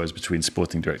alignment, I suppose, between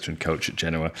sporting director and coach at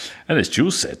Genoa. And as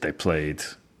Jules said, they played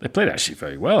actually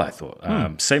very well, I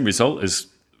thought. Same result as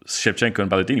Shevchenko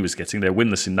and Ballardini was getting. They're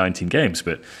winless in 19 games,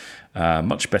 but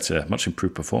much better, much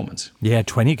improved performance. Yeah,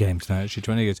 20 games now, actually,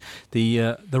 20 games.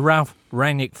 The Ralf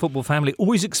Rangnick football family,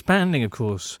 always expanding, of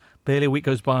course. Barely a week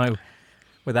goes by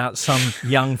without some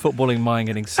young footballing mind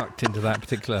getting sucked into that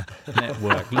particular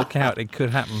network. Look out, it could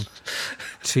happen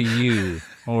to you.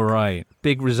 All right,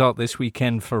 big result this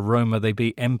weekend for Roma. They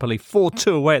beat Empoli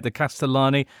 4-2 away at the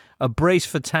Castellani. A brace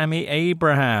for Tammy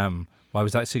Abraham. Why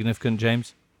was that significant,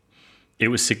 James? It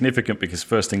was significant because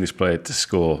first English player to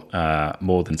score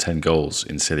more than 10 goals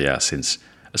in Serie A since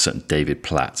a certain David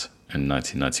Platt in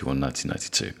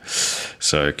 1991-1992.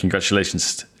 So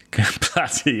congratulations,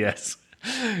 Platty, yes.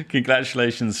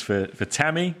 Congratulations for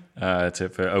Tammy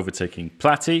for overtaking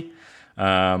Platty.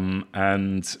 Yeah,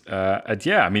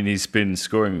 I mean, he's been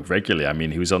scoring regularly. I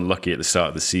mean, he was unlucky at the start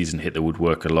of the season, hit the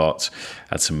woodwork a lot,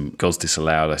 had some goals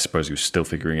disallowed. I suppose he was still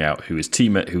figuring out who his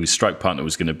teammate, who his strike partner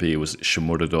was going to be. Was it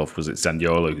Shomurodov? Was it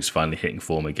Zaniolo, who's finally hitting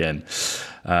form again?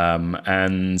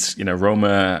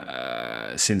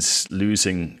 Roma, since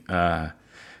losing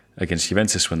against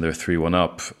Juventus when they were 3-1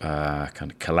 up,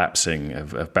 kind of collapsing,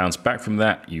 have bounced back from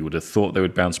that. You would have thought they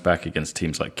would bounce back against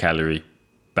teams like Cagliari,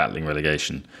 battling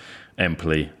relegation.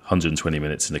 Empoli, 120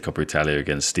 minutes in the Coppa Italia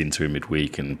against Inter in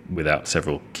midweek and without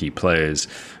several key players.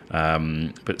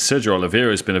 But Sergio Oliveira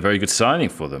has been a very good signing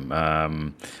for them,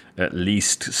 at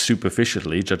least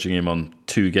superficially, judging him on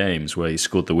 2 games where he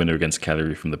scored the winner against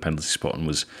Cagliari from the penalty spot and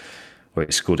was where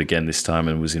he scored again this time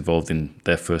and was involved in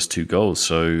their first 2 goals.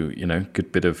 So,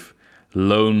 good bit of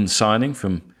loan signing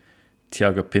from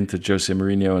Thiago Pinto, Jose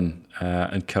Mourinho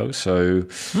and co. So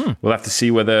we'll have to see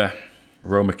whether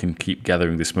Roma can keep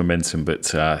gathering this momentum,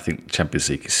 but I think Champions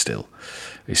League is still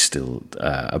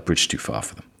a bridge too far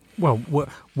for them. Well,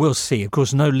 we'll see. Of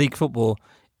course, no league football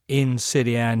in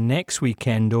Serie A next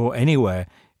weekend or anywhere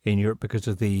in Europe because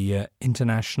of the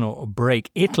international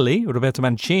break. Italy, Roberto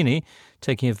Mancini,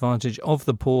 taking advantage of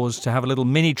the pause to have a little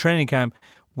mini training camp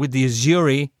with the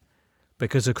Azzurri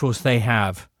because, of course, they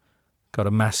have got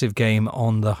a massive game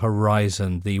on the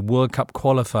horizon, the World Cup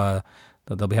qualifier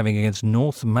that they'll be having against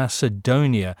North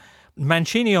Macedonia.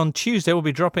 Mancini on Tuesday will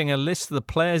be dropping a list of the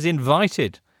players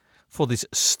invited for this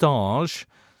stage,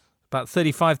 about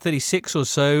 35, 36 or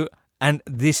so. And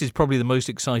this is probably the most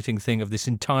exciting thing of this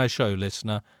entire show,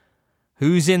 listener.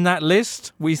 Who's in that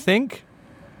list, we think?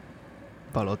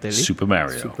 Balotelli. Super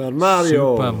Mario. Super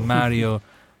Mario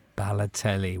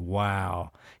Balotelli.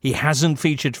 Wow. He hasn't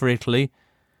featured for Italy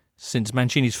since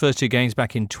Mancini's first two games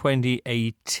back in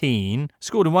 2018.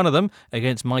 Scored in one of them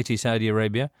against mighty Saudi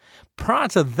Arabia. Prior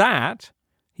to that,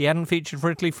 he hadn't featured for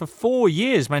Italy for 4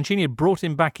 years. Mancini had brought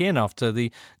him back in after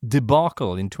the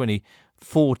debacle in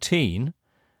 2014.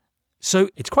 So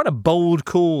it's quite a bold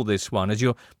call, this one. As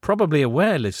you're probably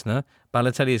aware, listener,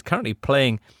 Balotelli is currently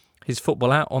playing his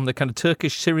football out on the kind of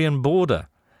Turkish-Syrian border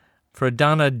for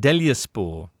Adana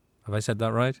Demirspor. Have I said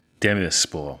that right?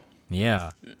 Demirspor. Yeah.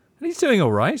 And he's doing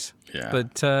all right. Yeah.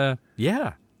 But,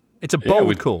 yeah, it's a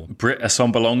bold call. Brit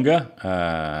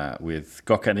Assombalonga, with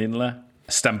Gökhan Inler,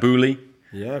 Stambouli.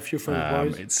 Yeah, a few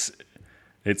French boys.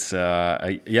 It's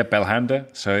Belhanda.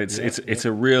 So it's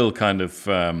a real kind of...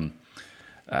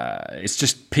 it's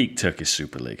just peak Turkish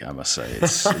Super League, I must say.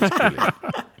 It's brilliant.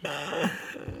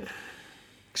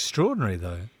 Extraordinary,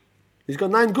 though. He's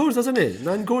got 9 goals, hasn't he?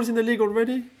 9 goals in the league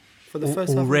already for the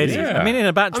first half. Already, Yeah. I mean, in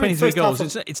about 23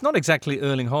 goals. It's not exactly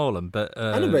Erling Haaland, but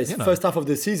I know, but it's the first half of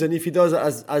the season. If he does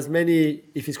as many,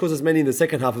 if he scores as many in the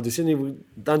second half of the season, he will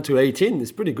down to 18.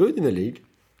 It's pretty good in the league.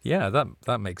 Yeah,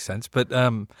 that makes sense. But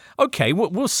okay,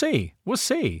 we'll see. We'll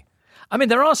see. I mean,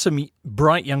 there are some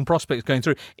bright young prospects going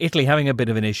through. Italy having a bit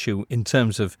of an issue in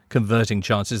terms of converting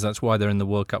chances. That's why they're in the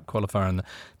World Cup qualifier in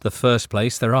the first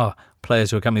place. There are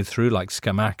players who are coming through like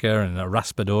Scamacca and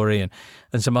Raspadori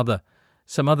and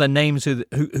some other names who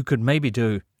could maybe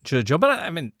do a job. But I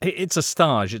mean, it's a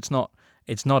stage. It's not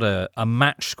a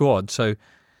match squad. So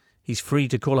he's free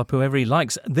to call up whoever he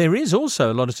likes. There is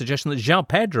also a lot of suggestion that João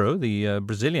Pedro, the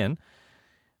Brazilian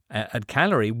at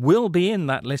Cagliari, will be in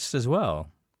that list as well.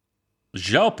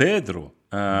 João Pedro.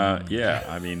 Yeah,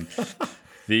 I mean,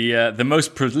 the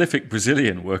most prolific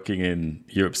Brazilian working in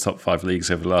Europe's top 5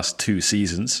 leagues over the last 2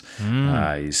 seasons.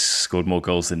 He's scored more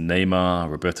goals than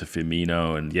Neymar, Roberto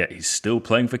Firmino, and yet he's still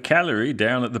playing for Cagliari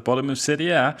down at the bottom of Serie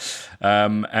A,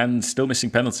 and still missing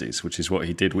penalties, which is what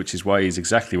he did, which is why he's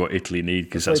exactly what Italy need,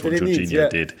 because that's what Jorginho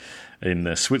did in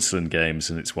the Switzerland games,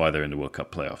 and it's why they're in the World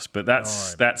Cup playoffs. But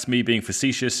that's me being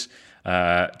facetious.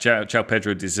 João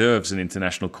Pedro deserves an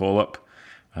international call-up.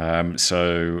 I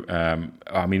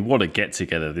mean, what a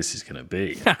get-together this is going to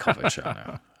be at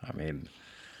Coverciano. I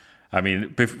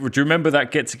mean, do you remember that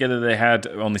get-together they had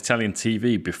on Italian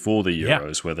TV before the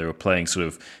Euros, where they were playing sort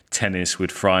of tennis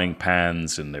with frying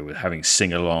pans and they were having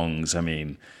sing-alongs? I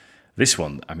mean, this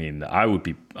one, I mean,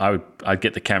 I'd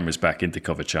get the cameras back into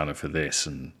Coverciano for this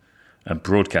and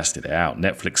broadcast it out.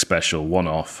 Netflix special,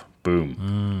 one-off,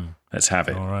 boom. Let's have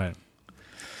it. All right.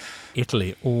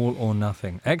 Italy, all or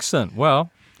nothing. Excellent.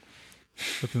 Well,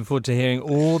 looking forward to hearing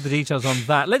all the details on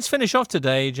that. Let's finish off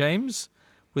today, James,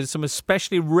 with some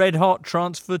especially red-hot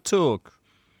transfer talk.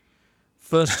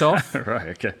 First off... Right,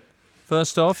 okay.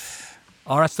 First off,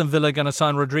 are Aston Villa going to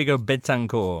sign Rodrigo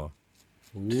Bentancur?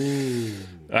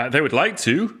 They would like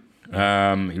to.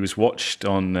 He was watched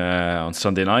on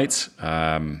Sunday night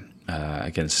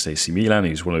against AC Milan.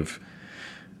 He was one of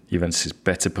Juventus'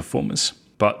 better performers.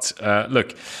 But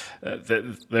look,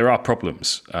 there are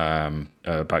problems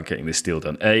about getting this deal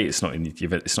done. A, it's not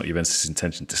Juventus'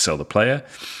 intention to sell the player,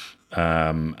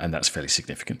 and that's fairly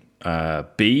significant.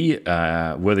 B,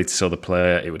 were they to sell the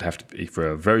player, it would have to be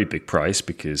for a very big price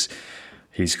because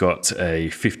he's got a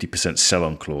 50%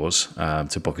 sell-on clause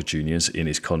to Boca Juniors in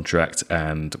his contract,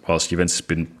 and whilst Juventus has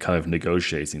been kind of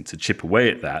negotiating to chip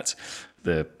away at that,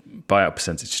 the buyout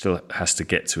percentage still has to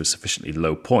get to a sufficiently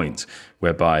low point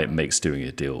whereby it makes doing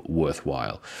a deal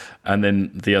worthwhile. And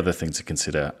then the other thing to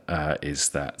consider is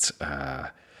that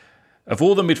of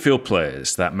all the midfield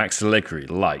players that Max Allegri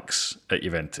likes at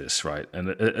Juventus, right, and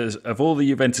of all the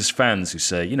Juventus fans who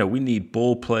say, you know, we need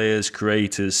ball players,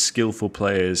 creators, skillful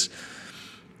players,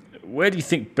 where do you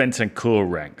think Bentancur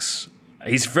ranks?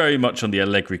 He's very much on the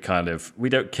Allegri kind of, we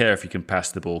don't care if you can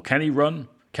pass the ball. Can he run?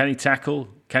 Can he tackle?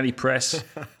 Can he press?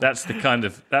 That's the kind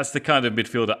of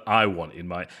midfielder I want in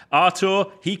my. Arthur,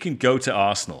 he can go to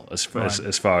Arsenal as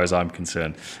far as I'm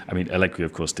concerned. I mean, Allegri,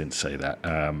 of course, didn't say that,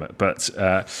 but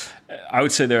I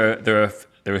would say there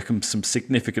are some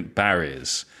significant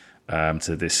barriers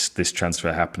to this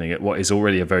transfer happening at what is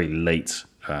already a very late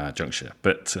juncture.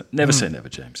 But never say never,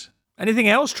 James. Anything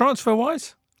else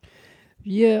transfer-wise?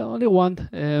 Yeah, only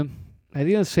one. I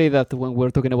didn't say that when we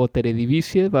were talking about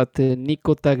Eredivisie, but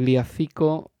Nico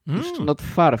Tagliafico is not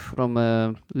far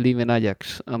from leaving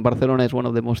Ajax, and Barcelona is one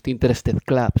of the most interested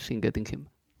clubs in getting him.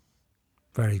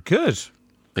 Very good.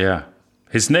 Yeah.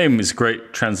 His name is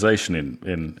great translation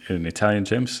in Italian,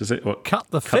 James, is it? What? Cut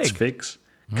the fig. Cuts figs.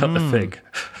 Cut the fig.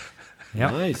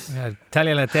 Yeah. Nice.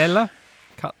 Tagliatella.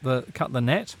 Cut the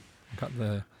net. Cut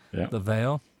the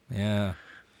veil. Yeah.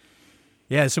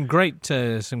 Yeah, some great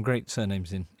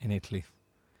surnames in Italy.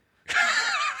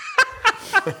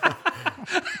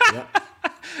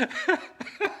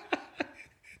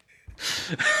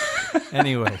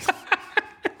 Anyway.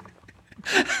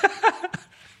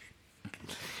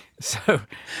 So,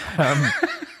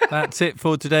 that's it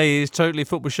for today's Totally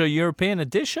Football Show European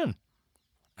edition.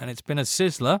 And it's been a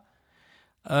sizzler.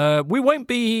 We won't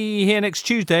be here next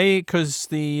Tuesday because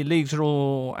the leagues are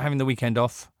all having the weekend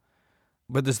off.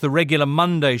 But there's the regular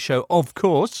Monday show, of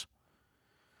course.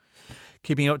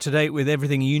 Keeping you up to date with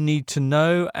everything you need to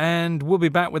know. And we'll be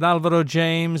back with Alvaro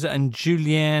James and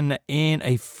Julien in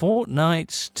a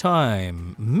fortnight's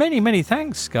time. Many, many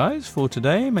thanks, guys, for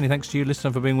today. Many thanks to you,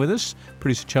 listener, for being with us.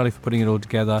 Producer Charlie for putting it all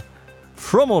together.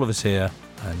 From all of us here,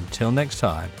 until next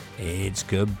time, it's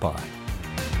goodbye.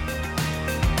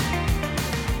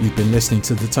 You've been listening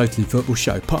to the Totally Football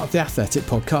Show, part of the Athletic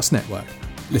Podcast Network.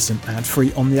 Listen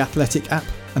ad-free on the Athletic app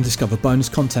and discover bonus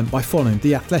content by following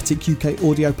the Athletic UK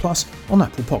Audio Plus on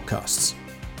Apple Podcasts.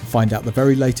 Find out the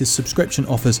very latest subscription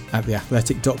offers at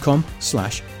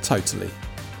theathletic.com/totally.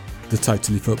 The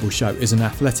Totally Football Show is an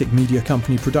Athletic Media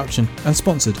Company production and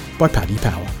sponsored by Paddy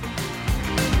Power.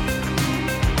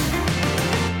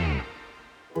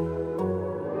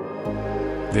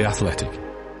 The Athletic.